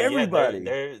Yeah, everybody.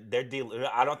 their D.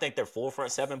 I don't think they're full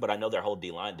front 7, but I know their whole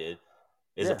D line did.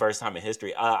 It's the Yeah, first time in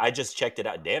history. I just checked it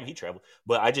out. Damn, he traveled,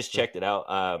 but I just yeah, checked it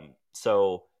out.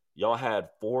 So y'all had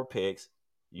 4 picks.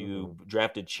 mm-hmm. You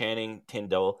drafted Channing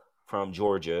Tindall from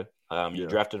Georgia. You Yeah.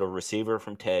 drafted a receiver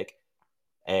from Tech,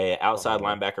 a outside Uh,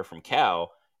 linebacker from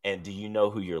Cal, and do you know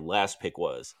who your last pick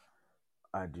was?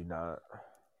 I do not.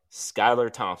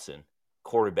 Skylar Thompson,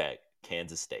 quarterback,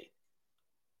 Kansas State.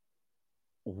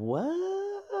 What?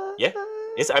 Yeah,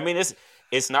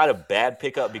 it's not a bad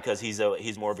pickup because he's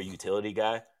more of a utility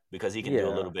guy because he can do a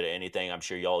Yeah, little bit of anything. I'm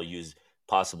sure y'all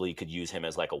possibly could use him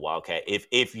as like a wildcat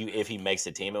if he makes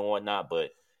the team and whatnot.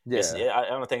 But yeah. I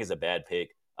don't think it's a bad pick.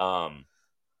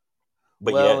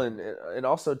 But Well, yeah, and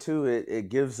also too, it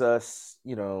gives us,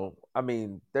 I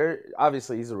mean, there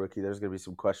obviously he's a rookie. There's gonna be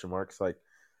some question marks, like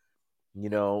you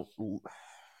know,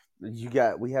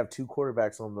 we have 2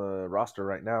 quarterbacks on the roster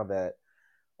right now that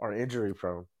are injury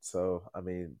prone. So I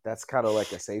mean, that's kind of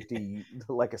like a safety,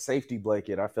 like a safety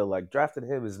blanket. I feel like drafting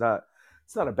him is not.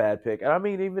 It's not a bad pick, and I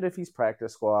mean, even if he's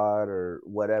practice squad or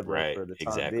whatever right, for the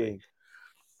time exactly. being,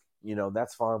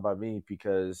 that's fine by me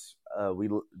because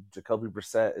Jacoby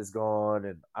Brissett is gone,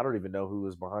 and I don't even know who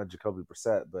was behind Jacoby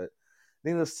Brissett. But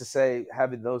needless to say,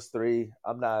 having those 3,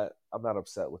 I'm not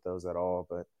upset with those at all.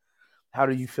 But how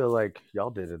do you feel like y'all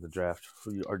did in the draft?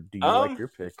 Or do you like Um, your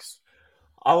picks?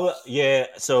 yeah.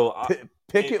 So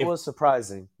Pickett if was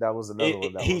surprising. That was another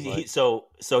one that was like,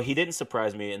 he didn't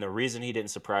surprise me, and the reason he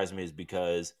didn't surprise me is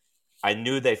because I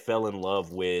knew they fell in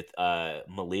love with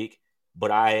Malik,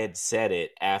 but I had said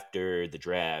it after the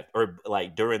draft or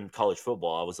like during college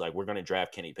football. I was like, we're going to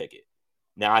draft Kenny Pickett.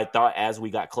 Now I thought as we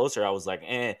got closer, I was like,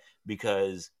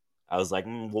 because I was like,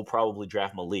 we'll probably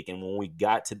draft Malik. And when we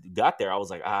got there, I was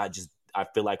like, I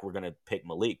feel like we're going to pick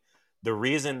Malik. The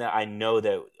reason that I know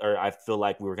that, or I feel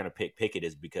like we were going to pick Pickett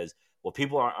is because what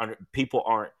people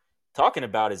aren't talking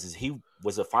about is he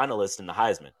was a finalist in the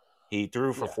Heisman. He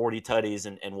threw for 40 tutties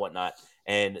and whatnot.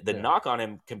 And the knock on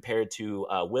him compared to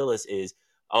Willis is,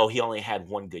 he only had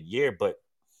one good year. But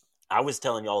I was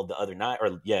telling y'all the other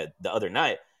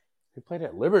night, he played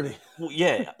at Liberty. Well,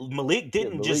 yeah, Malik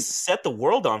didn't just set the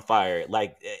world on fire.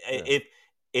 Like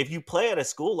if you play at a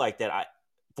school like that,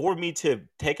 for me to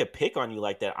take a pick on you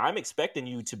like that, I'm expecting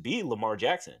you to be Lamar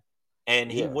Jackson.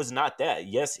 And he was not that.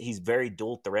 Yes, he's very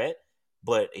dual threat,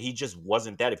 but he just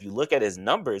wasn't that. If you look at his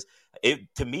numbers,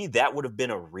 to me, that would have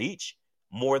been a reach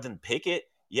more than Pickett.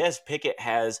 Yes, Pickett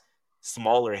has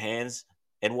smaller hands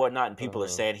and whatnot, and people are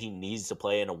saying he needs to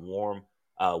play in a warm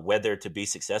weather to be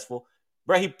successful.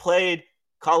 Bro, he played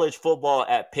college football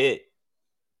at Pitt.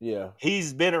 Yeah.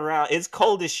 He's been around. It's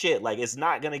cold as shit. Like, it's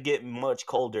not going to get much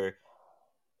colder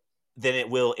than it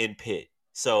will in Pitt.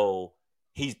 So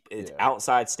it's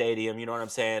outside stadium. You know what I'm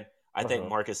saying? I think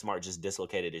Marcus Smart just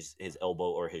dislocated his elbow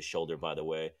or his shoulder, by the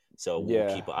way. So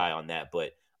we'll keep an eye on that.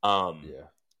 But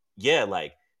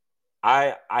like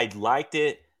I liked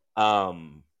it.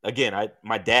 Again,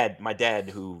 my dad,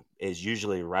 who is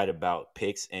usually right about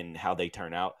picks and how they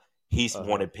turn out, he's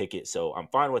wanted Pickett, so I'm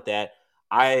fine with that.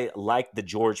 I like the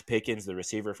George Pickens, the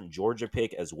receiver from Georgia,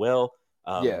 pick as well.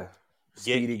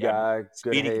 Speedy guy,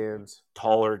 good hands,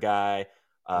 taller guy.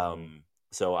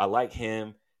 So I like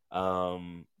him.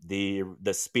 The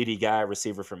speedy guy,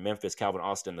 receiver from Memphis, Calvin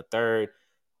Austin III.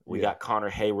 We got Connor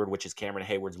Hayward, which is Cameron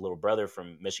Hayward's little brother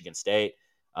from Michigan State.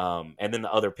 And then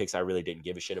the other picks I really didn't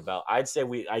give a shit about. I'd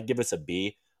give us a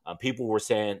B. People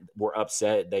were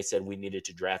upset. They said we needed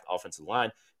to draft offensive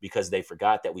line because they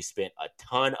forgot that we spent a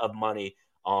ton of money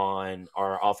on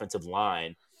our offensive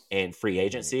line and free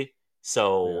agency.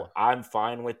 So I'm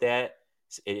fine with that.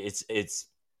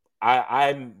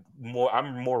 I'm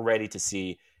more ready to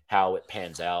see how it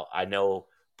pans out. I know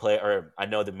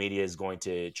the media is going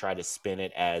to try to spin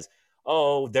it as,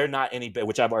 they're not any better,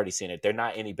 which I've already seen it. They're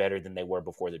not any better than they were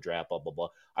before the draft, blah, blah, blah.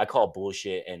 I call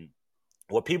bullshit. And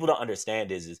what people don't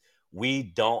understand is we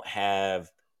didn't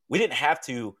have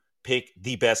to pick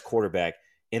the best quarterback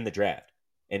in the draft.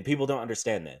 And people don't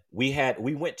understand that. We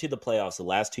went to the playoffs the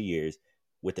last 2 years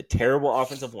with a terrible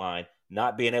offensive line,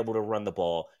 not being able to run the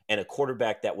ball, and a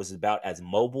quarterback that was about as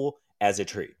mobile as a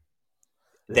tree,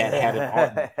 that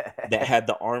had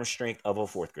the arm strength of a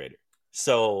fourth grader.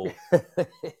 So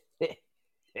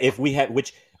if we had,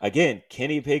 which again,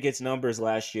 Kenny Pickett's numbers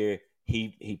last year,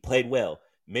 he played well.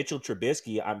 Mitchell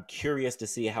Trubisky, I'm curious to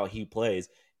see how he plays,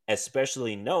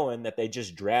 especially knowing that they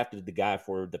just drafted the guy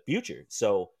for the future.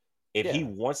 So if he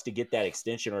wants to get that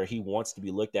extension, or he wants to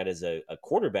be looked at as a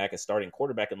quarterback, a starting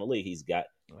quarterback in the league, he's got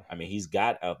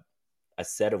a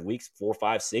set of weeks, 4,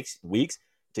 5, 6 weeks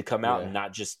to come out and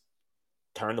not just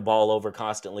turn the ball over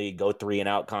constantly, go 3 and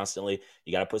out constantly.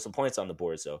 You got to put some points on the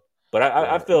board. So, but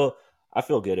I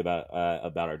feel good about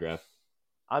our draft.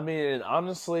 I mean,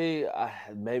 honestly,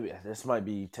 maybe this might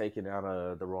be taken out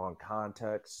of the wrong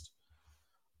context.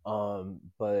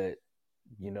 But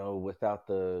without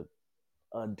the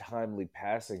untimely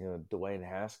passing of Dwayne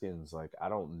Haskins, like, I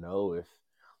don't know if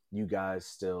you guys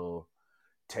still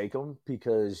take him,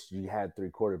 because you had 3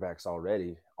 quarterbacks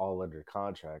already, all under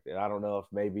contract. And I don't know if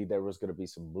maybe there was going to be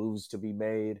some moves to be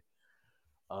made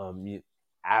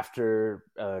after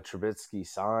Trubisky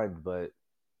signed, but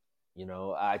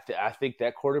I think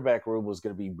that quarterback room was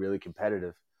going to be really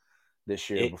competitive this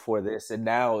year before this. And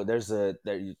now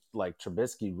like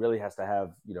Trubisky really has to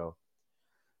have,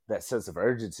 that sense of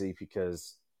urgency,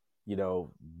 because,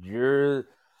 you're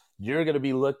going to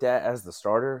be looked at as the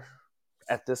starter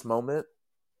at this moment,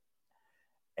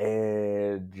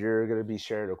 and you're going to be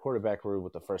sharing a quarterback room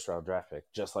with the first round draft pick,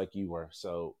 just like you were.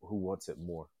 So who wants it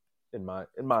more, in my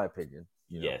opinion?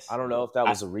 Yes. I don't know if that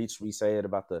was a reach we say it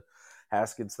about the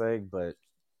Haskins thing, but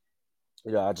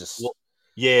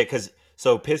because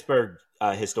Pittsburgh,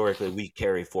 historically, we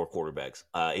carry 4 quarterbacks.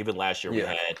 Even last year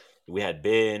we had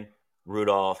Ben,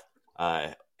 Rudolph,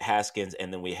 Haskins,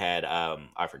 and then we had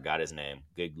I forgot his name.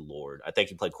 Good Lord, I think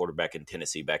he played quarterback in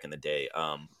Tennessee back in the day.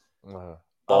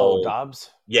 Dobbs.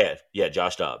 Yeah,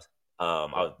 Josh Dobbs.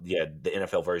 The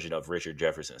NFL version of Richard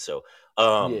Jefferson. So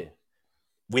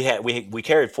we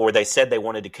carried 4. They said they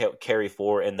wanted to carry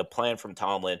 4, and the plan from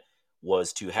Tomlin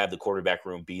was to have the quarterback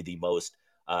room be the most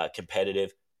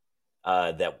competitive.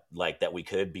 that we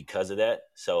could because of that.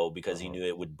 So because he Uh-huh. knew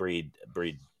it would breed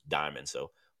diamonds.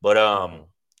 So, but Uh-huh.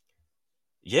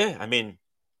 yeah, I mean,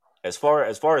 as far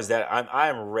as that,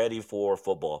 I'm ready for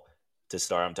football to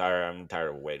start. I'm tired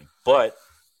of waiting. But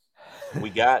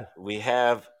we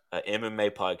have an MMA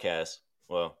podcast.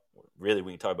 Well, really,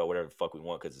 we can talk about whatever the fuck we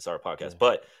want because it's our podcast. Yeah.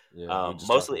 But Yeah. We just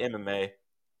mostly talking. MMA.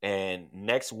 And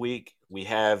next week we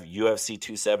have UFC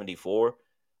 274.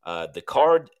 The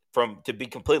card, from to be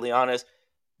completely honest,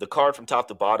 the card from top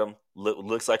to bottom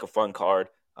looks like a fun card.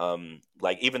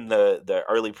 Like even the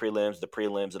early prelims, the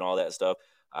prelims, and all that stuff.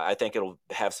 I think it'll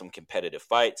have some competitive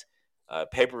fights.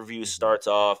 Pay per view Mhm. starts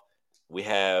off. We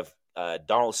have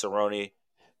Donald Cerrone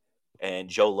and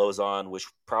Joe Lozon, which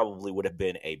probably would have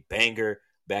been a banger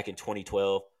back in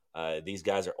 2012. These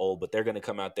guys are old, but they're going to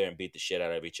come out there and beat the shit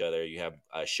out of each other. You have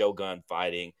Shogun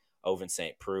fighting Oven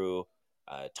St. Preux,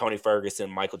 Tony Ferguson,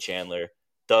 Michael Chandler,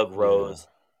 Doug Yeah. Rose,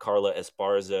 Carla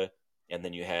Esparza, and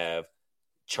then you have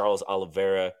Charles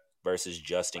Oliveira versus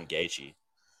Justin Gaethje.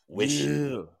 Which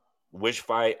Yeah. which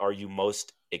fight are you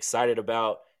most excited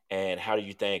about, and how do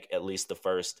you think at least the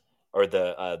first or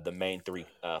the main three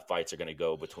fights are going to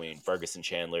go between Ferguson,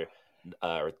 Chandler,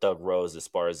 or Thug Rose,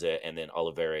 Esparza, and then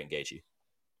Oliveira and Gaethje?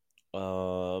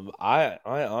 I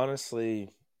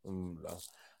honestly,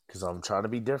 because I'm trying to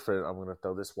be different, I'm gonna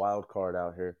throw this wild card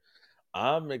out here.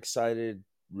 I'm excited,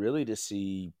 really, to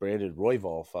see Brandon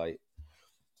Royval fight.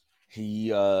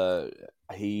 He uh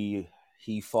he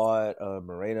he fought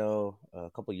Moreno a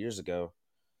couple years ago,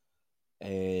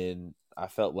 and I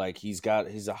felt like he's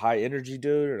a high energy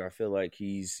dude, and I feel like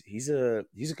he's a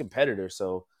competitor.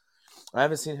 So I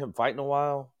haven't seen him fight in a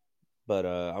while, but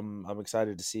I'm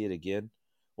excited to see it again.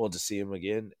 Well, to see him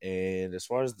again. And as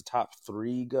far as the top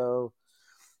three go,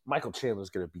 Michael Chandler's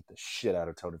gonna beat the shit out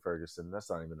of Tony Ferguson. That's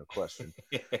not even a question.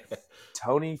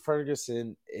 Tony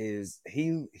Ferguson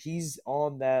he's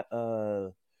on that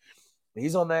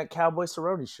Cowboy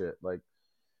Cerrone shit. Like,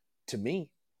 to me,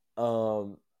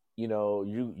 um,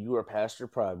 you are past your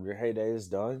prime. Your heyday is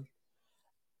done,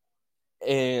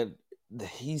 and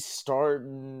he's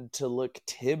starting to look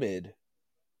timid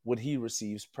when he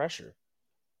receives pressure.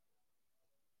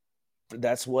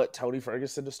 That's what Tony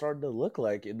Ferguson is starting to look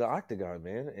like in the octagon,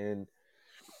 man. And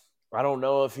I don't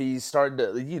know if he's starting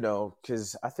to,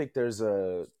 because I think there's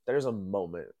a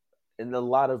moment, and a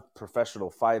lot of professional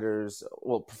fighters,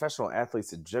 well, professional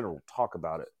athletes in general, talk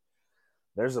about it.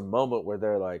 There's a moment where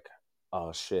they're like,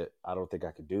 "Oh shit, I don't think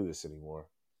I can do this anymore."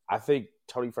 I think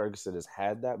Tony Ferguson has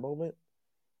had that moment,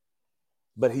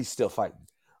 but he's still fighting,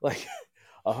 like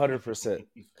 100%.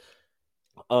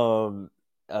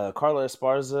 Carla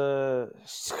Esparza,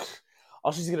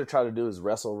 all she's gonna try to do is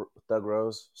wrestle Thug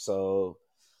Rose. So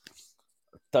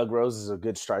Thug Rose is a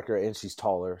good striker, and she's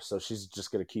taller, so she's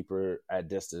just gonna keep her at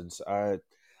distance.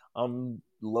 I'm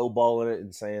lowballing it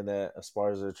and saying that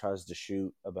Esparza tries to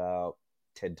shoot about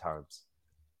 10 times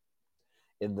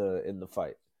in the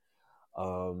fight.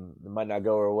 It might not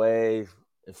go her way.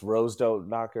 If Rose don't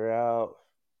knock her out,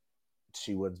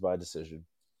 she wins by decision.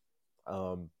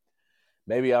 Um,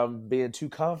 Maybe I'm being too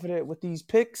confident with these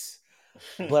picks,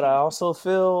 but I also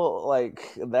feel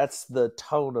like that's the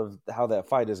tone of how that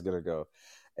fight is going to go.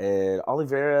 And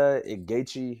Oliveira and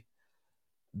Gaethje,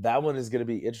 that one is going to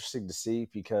be interesting to see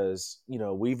because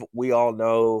we all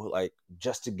know, like,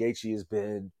 Justin Gaethje has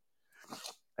been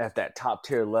at that top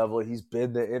tier level. He's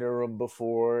been the interim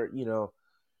before.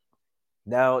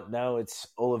 Now it's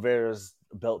Oliveira's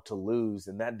belt to lose,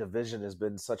 and that division has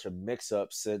been such a mix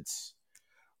up since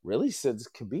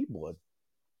Khabib won.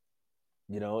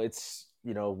 It's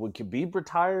when Khabib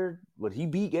retired, when he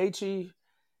beat Gaethje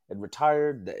and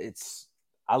retired,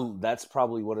 that's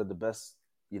probably one of the best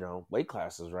weight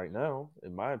classes right now,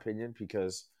 in my opinion,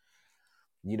 because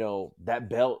that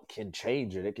belt can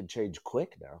change, and it can change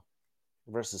quick now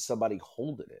versus somebody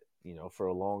holding it for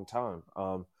a long time.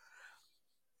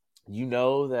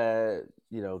 That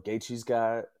Gaethje's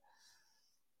got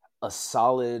a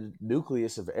solid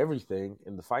nucleus of everything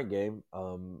in the fight game.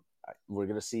 We're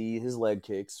gonna see his leg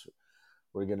kicks.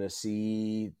 We're gonna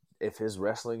see if his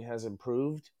wrestling has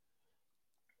improved,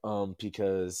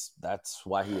 because that's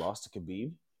why he lost to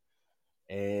Khabib.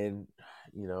 And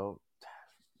you know,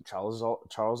 Charles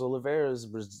Oliveira is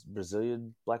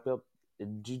Brazilian black belt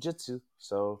in jiu-jitsu.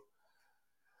 So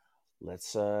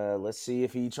let's see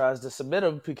if he tries to submit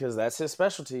him, because that's his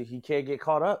specialty. He can't get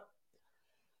caught up.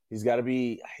 He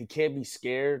can't be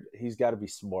scared. He's got to be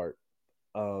smart.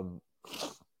 Um,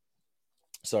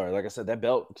 Sorry, like I said, that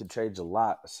belt can change a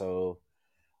lot. So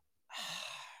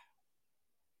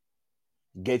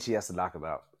Gaethje has to knock him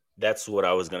out. That's what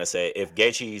I was gonna say. If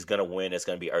Gaethje is gonna win, it's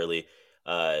gonna be early.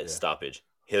 Yeah. stoppage.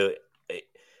 He'll.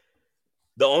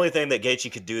 The only thing that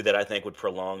Gaethje could do that I think would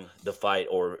prolong the fight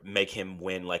or make him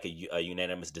win like a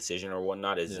unanimous decision or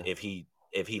whatnot is Yeah.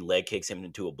 if he leg kicks him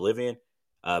into oblivion,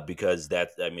 because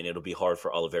it'll be hard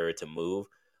for Oliveira to move.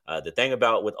 The thing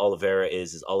about with Oliveira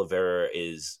is Oliveira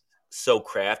is so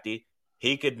crafty.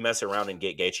 He could mess around and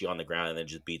get Gaethje on the ground and then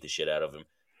just beat the shit out of him.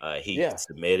 He can Yeah.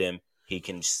 submit him. He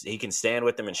can stand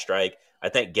with him and strike. I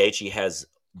think Gaethje has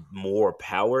more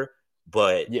power,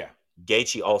 but Yeah.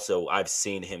 Gaethje also, I've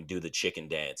seen him do the chicken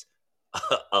dance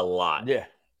a lot. Yeah.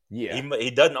 Yeah. He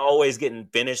doesn't always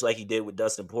get finished like he did with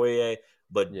Dustin Poirier,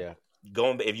 but Yeah.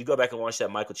 if you go back and watch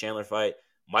that Michael Chandler fight,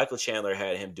 Michael Chandler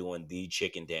had him doing the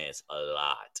chicken dance a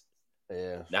lot.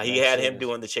 Yeah. Now he That had shit him is.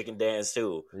 doing the chicken dance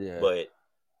too, Yeah. but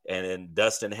and then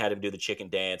Dustin had him do the chicken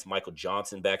dance. Michael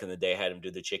Johnson back in the day had him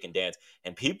do the chicken dance,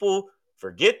 and people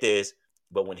forget this,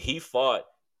 but when he fought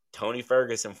Tony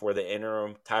Ferguson for the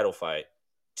interim title fight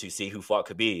to see who fought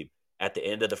Khabib at the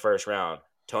end of the first round,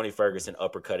 Tony Ferguson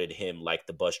uppercutted him like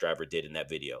the bus driver did in that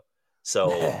video. So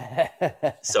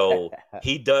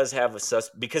he does have a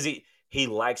because he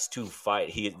likes to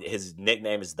fight. His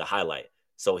nickname is the highlight.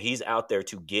 So he's out there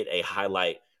to get a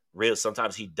highlight reel.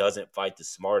 Sometimes he doesn't fight the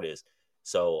smartest.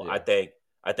 So Yeah. I think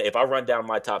if I run down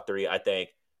my top three, I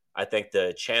think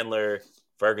the Chandler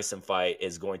Ferguson fight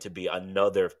is going to be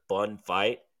another fun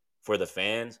fight for the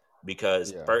fans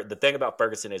because Yeah. the thing about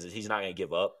Ferguson is he's not going to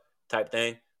give up type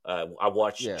thing. I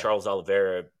watched Yeah. Charles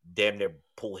Oliveira damn near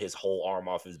pull his whole arm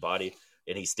off his body,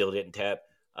 and he still didn't tap.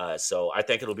 So I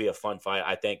think it'll be a fun fight.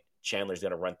 I think Chandler's going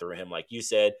to run through him, like you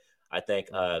said. I think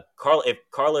if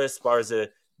Carla Esparza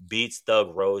beats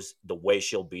Thug Rose, the way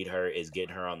she'll beat her is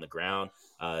getting her on the ground.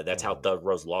 That's how Thug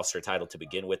Rose lost her title to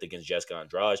begin with against Jessica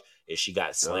Andrade. Is she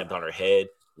got slammed on her head,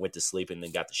 went to sleep, and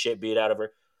then got the shit beat out of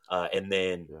her. And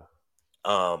then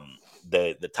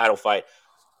the title fight.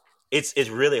 It's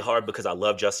really hard because I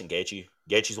love Justin Gaethje.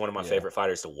 Gaethje's one of my favorite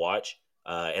fighters to watch,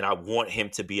 and I want him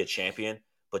to be a champion.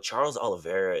 But Charles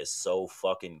Oliveira is so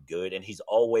fucking good, and he's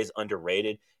always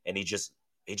underrated. And he just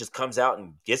comes out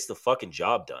and gets the fucking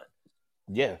job done.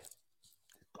 Yeah.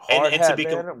 Hard And hat,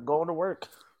 man. I'm going to work.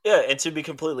 Yeah, and to be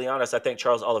completely honest, I think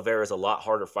Charles Oliveira is a lot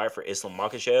harder fight for Islam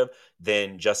Makhachev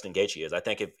than Justin Gaethje is. I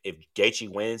think if Gaethje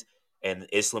wins and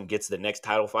Islam gets the next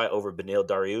title fight over Beneil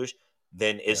Dariush,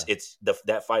 then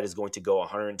that fight is going to go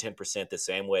 110% the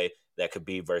same way that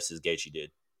Khabib versus Gaethje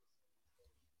did.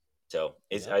 So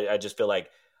I just feel like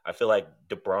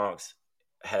the Bronx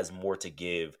has more to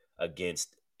give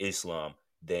against Islam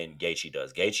than Gaethje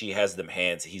does. Gaethje has them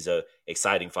hands. He's a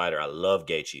exciting fighter. I love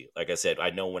Gaethje. Like I said, I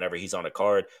know whenever he's on a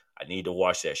card, I need to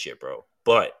watch that shit, bro.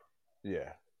 But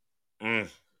he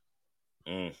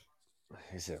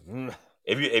said,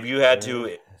 if you had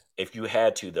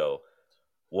to though,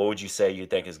 what would you say you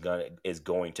think is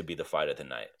going to be the fight of the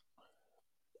night?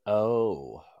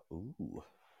 Oh,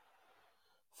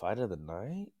 fight of the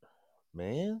night,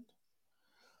 man.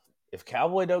 If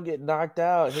Cowboy don't get knocked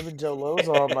out, him and Joe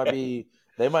Lozon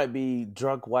might be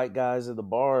drunk white guys in the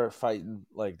bar fighting.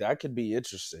 Like that could be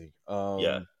interesting.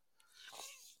 Yeah.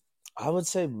 I would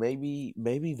say maybe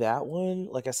that one.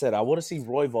 Like I said, I want to see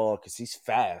Royval because he's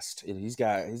fast and he's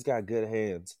got good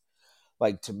hands.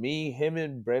 Like to me, him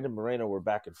and Brandon Moreno were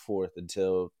back and forth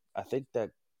until I think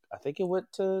it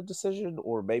went to decision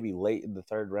or maybe late in the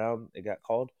third round it got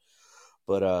called.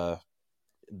 But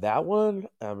that one,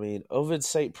 I mean, Ovid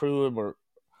St. Preux or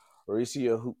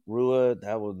Mauricio Rua,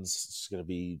 that one's just going to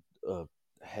be a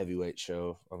heavyweight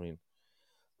show. I mean,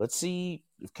 let's see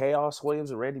if Chaos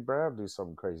Williams and Randy Brown do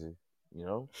something crazy. You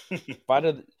know, fight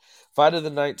of the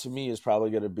night to me is probably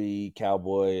going to be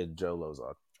Cowboy and Joe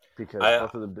Lozon because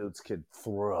both of them dudes can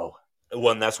throw.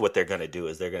 Well, and that's what they're going to do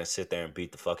is they're going to sit there and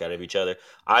beat the fuck out of each other.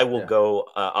 I will go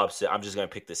opposite. I'm just going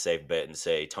to pick the safe bet and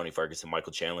say Tony Ferguson,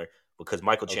 Michael Chandler, because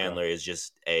Michael Chandler is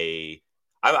just I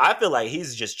feel like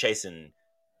he's just chasing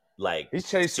he's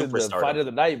chasing superstardom. The fight of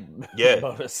the night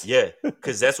bonus. Yeah,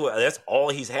 because that's all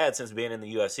he's had since being in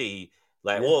the UFC.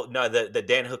 The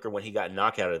Dan Hooker when he got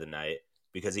knocked out of the night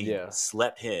because he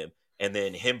slept him, and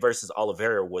then him versus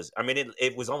Oliveira was. I mean,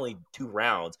 it was only 2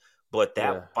 rounds. But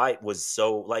that fight was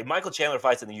so like Michael Chandler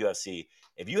fights in the UFC.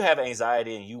 If you have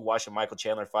anxiety and you watch a Michael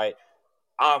Chandler fight,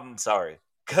 I'm sorry,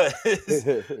 because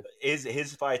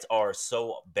his fights are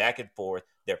so back and forth.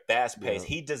 They're fast paced.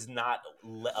 He does not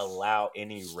allow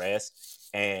any rest.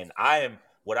 And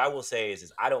what I will say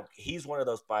is he's one of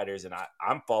those fighters, and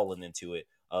I'm falling into it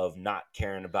of not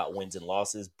caring about wins and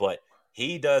losses. But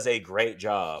he does a great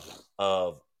job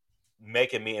of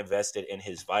making me invested in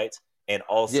his fights and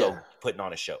also putting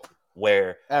on a show.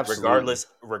 Where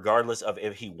regardless of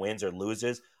if he wins or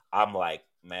loses, I'm like,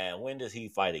 man, when does he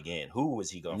fight again? Who is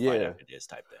he gonna fight Yeah, after this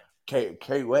type thing?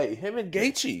 can't wait. Him and Yeah,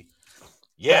 Gaethje.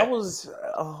 That yeah, was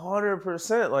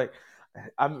 100%. Like,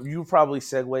 you probably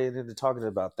segued into talking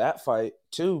about that fight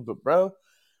too, but bro,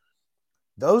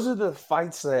 those are the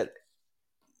fights that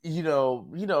you know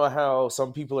how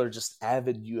some people are just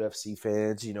avid UFC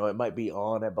fans. You know, it might be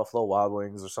on at Buffalo Wild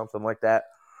Wings or something like that.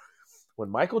 When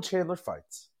Michael Chandler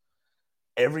fights,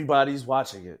 everybody's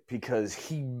watching it because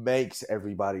he makes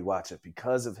everybody watch it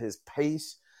because of his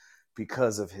pace,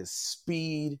 because of his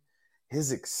speed,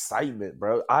 his excitement,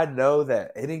 bro. I know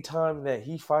that anytime that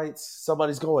he fights,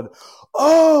 somebody's going, yeah.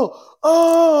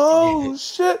 oh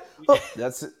shit. Oh,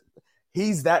 that's it.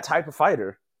 He's that type of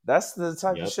fighter. That's the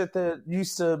type of Yep. shit that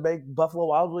used to make Buffalo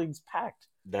Wild Wings packed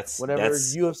That's whenever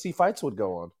that's UFC fights would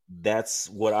go on. that's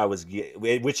what I was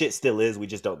which it still is. We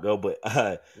just don't go, but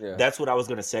Yeah. that's what I was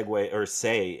gonna segue or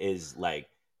say is like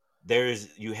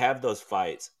there's you have those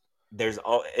fights. There's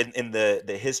all in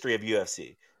the history of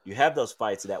UFC. You have those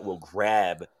fights that will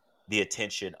grab the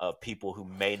attention of people who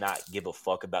may not give a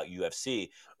fuck about UFC,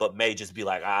 but may just be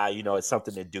like, it's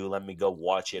something to do. Let me go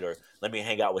watch it, or let me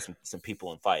hang out with some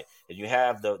people and fight. And you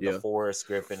have the Yeah. Forrest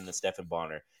Griffin and the Stephen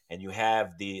Bonner, and you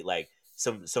have the like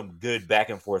some good back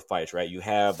and forth fights, right? You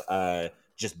have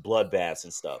just bloodbaths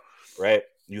and stuff, right?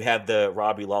 You have the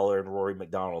Robbie Lawler and Rory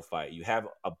McDonald fight. You have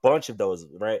a bunch of those,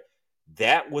 right?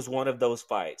 That was one of those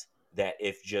fights that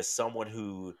if just someone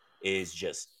who is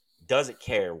just doesn't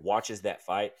care watches that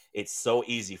fight, it's so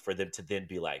easy for them to then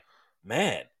be like,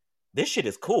 man, this shit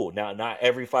is cool. Now, not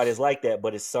every fight is like that,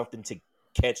 but it's something to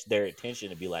catch their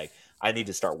attention and be like, I need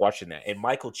to start watching that. And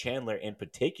Michael Chandler in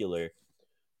particular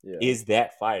Yeah. is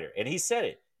that fighter. And he said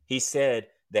it. He said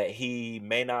that he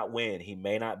may not win, he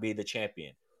may not be the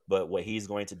champion, but what he's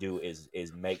going to do is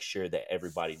make sure that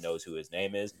everybody knows who his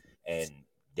name is. And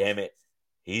damn it,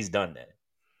 he's done that.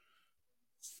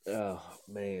 Oh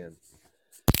man.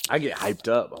 I get hyped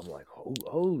up. I'm like,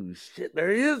 oh shit,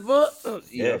 there he is, but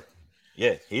Yeah,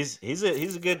 yeah. He's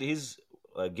a good. He's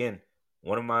again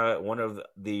one of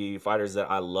the fighters that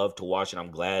I love to watch, and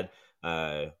I'm glad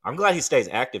he stays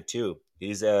active too.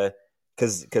 He's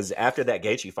because after that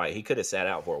Gaethje fight, he could have sat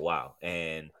out for a while,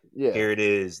 and yeah. here it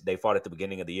is. They fought at the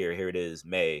beginning of the year. Here it is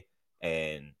May,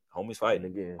 and homie's And fighting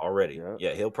again, already. yeah.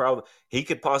 Yeah, he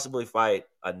could possibly fight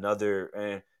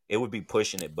another. It would be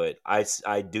pushing it, but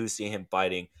I do see him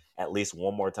fighting at least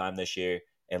one more time this year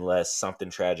unless something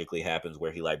tragically happens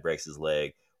where he like breaks his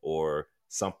leg or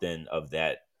something of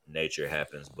that nature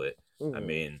happens. But I Mm-hmm.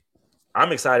 mean,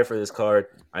 I'm excited for this card.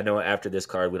 I know after this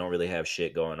card we don't really have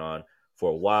shit going on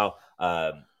for a while.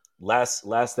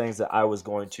 Last things that I was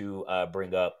going to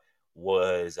bring up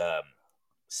was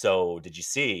so did you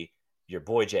see your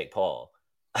boy Jake Paul?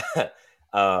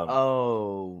 um,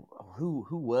 Oh, who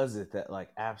was it that like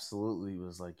absolutely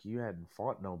was like you hadn't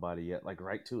fought nobody yet, like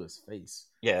right to his face?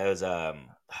 yeah, it was I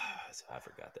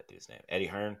forgot that dude's name, Eddie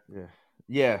Hearn,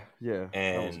 Yeah, yeah,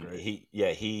 that was and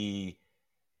great.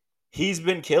 he's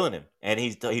been killing him, and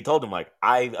he told him like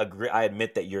I agree, I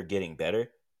admit that you're getting better,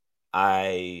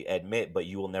 I admit, but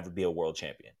you will never be a world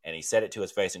champion. And he said it to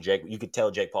his face, and Jake, you could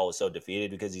tell Jake Paul was so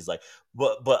defeated because he's like,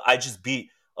 but I just beat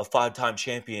a 5-time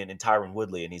champion in Tyron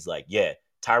Woodley, and he's like, yeah,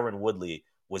 Tyron Woodley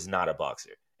was not a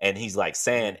boxer, and he's like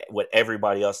saying what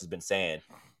everybody else has been saying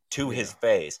to his Yeah.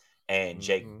 face, and Mm-hmm.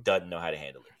 Jake doesn't know how to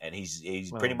handle it, and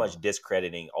he's Oh pretty much no.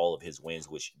 discrediting all of his wins,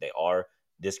 which they are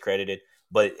discredited,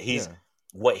 but he's Yeah.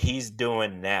 what he's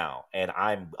doing now, and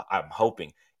I'm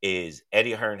hoping is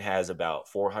Eddie Hearn has about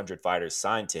 400 fighters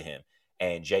signed to him,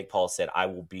 and Jake Paul said, "I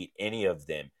will beat any of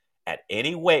them at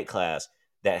any weight class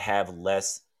that have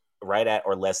less, right at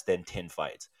or less than 10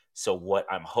 fights." So what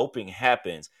I'm hoping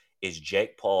happens is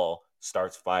Jake Paul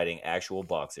starts fighting actual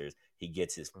boxers. He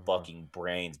gets his Uh-huh. fucking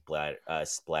brains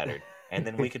splattered, and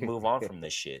then we can move on from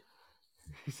this shit.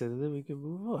 He said, then we can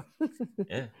move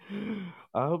Yeah, on.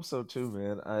 I hope so too,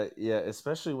 man. Yeah,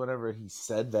 especially whenever he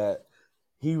said that,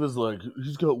 he was like,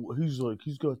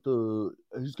 he's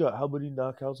got how many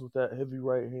knockouts with that heavy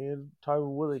right hand,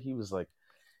 Tyron Woodley. He was like,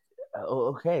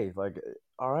 oh, okay, like,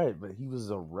 all right, but he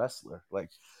was a wrestler. Like,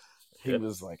 he yep,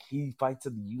 was like, he fights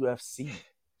in the UFC.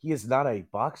 He is not a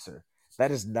boxer.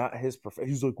 That is not his profession.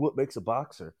 He's like, what makes a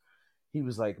boxer? He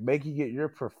was like making it your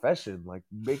profession. Like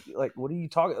make like what are you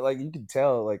talking? Like you can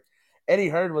tell like Eddie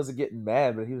Hearn wasn't getting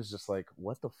mad, but he was just like,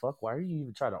 "What the fuck? Why are you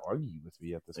even trying to argue with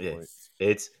me at this yeah. point?"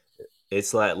 It's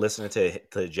it's like listening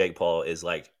to Jake Paul is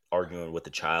like arguing with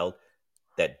a child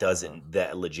Uh huh.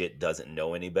 that legit doesn't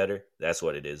know any better. That's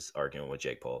what it is arguing with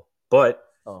Jake Paul. But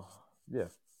Oh yeah.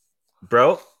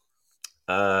 bro,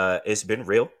 it's been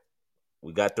real.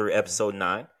 We got through Yeah. episode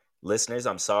 9. listeners,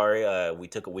 I'm sorry. We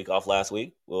took a week off last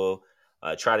week. We'll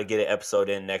try to get an episode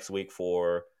in next week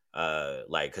for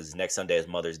because next Sunday is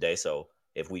Mother's Day. So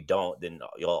if we don't, then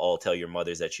you'll all tell your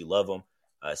mothers that you love them.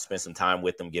 Spend some time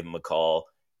with them, give them a call,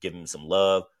 give them some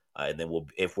love, and then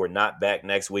if we're not back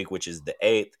next week, which is the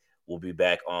 8th, we'll be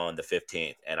back on the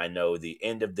 15th. And I know the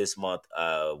end of this month,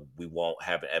 we won't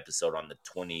have an episode on the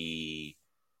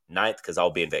 29th because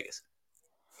I'll be in Vegas.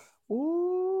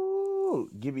 Ooh,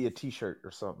 give me a T-shirt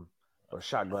or something, or a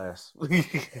shot glass.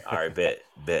 All right, bet.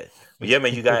 But yeah,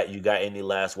 man, you got any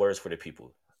last words for the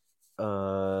people?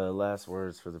 Last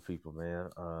words for the people, man.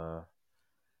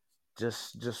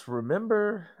 Just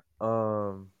remember,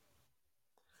 to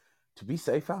be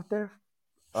safe out there.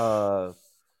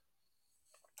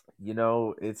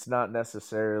 It's not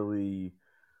necessarily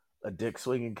a dick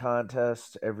swinging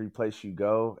contest every place you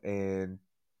go, and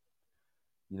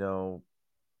you know,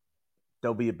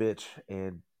 don't be a bitch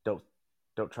and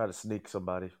don't try to sneak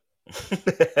somebody.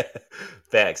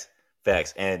 Facts,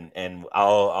 and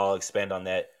I'll expand on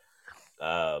that.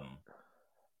 Um,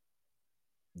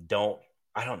 don't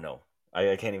I don't know.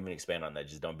 I can't even expand on that.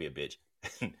 Just don't be a bitch.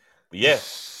 But yeah,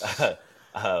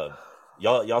 uh,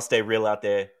 y'all stay real out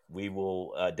there. We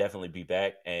will definitely be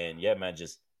back. And yeah, man,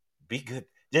 just be good.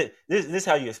 This is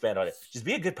how you expand on it. Just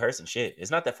be a good person. Shit,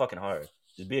 it's not that fucking hard.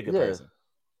 Just be a good Yeah, person.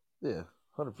 yeah,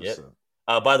 Yep.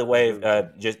 100%. By the way, Agree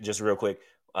with that. just real quick,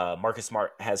 Marcus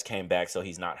Smart has came back, so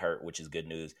he's not hurt, which is good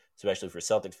news, especially for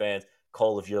Celtics fans.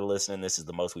 Cole, if you're listening, this is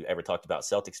the most we've ever talked about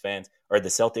Celtics fans or the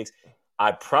Celtics.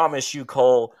 I promise you,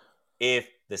 Cole, if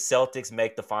the Celtics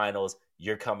make the finals,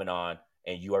 you're coming on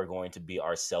and you are going to be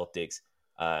our Celtics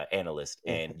analyst,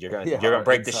 and Yeah, you're gonna our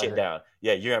break the shit insider. down.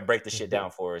 Yeah, you're gonna break the shit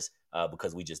down for us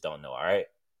because we just don't know. All right,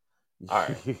 All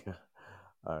right,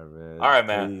 all man. right,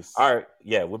 man. Peace. All right,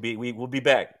 yeah, we'll be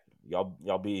back.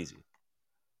 Y'all be easy.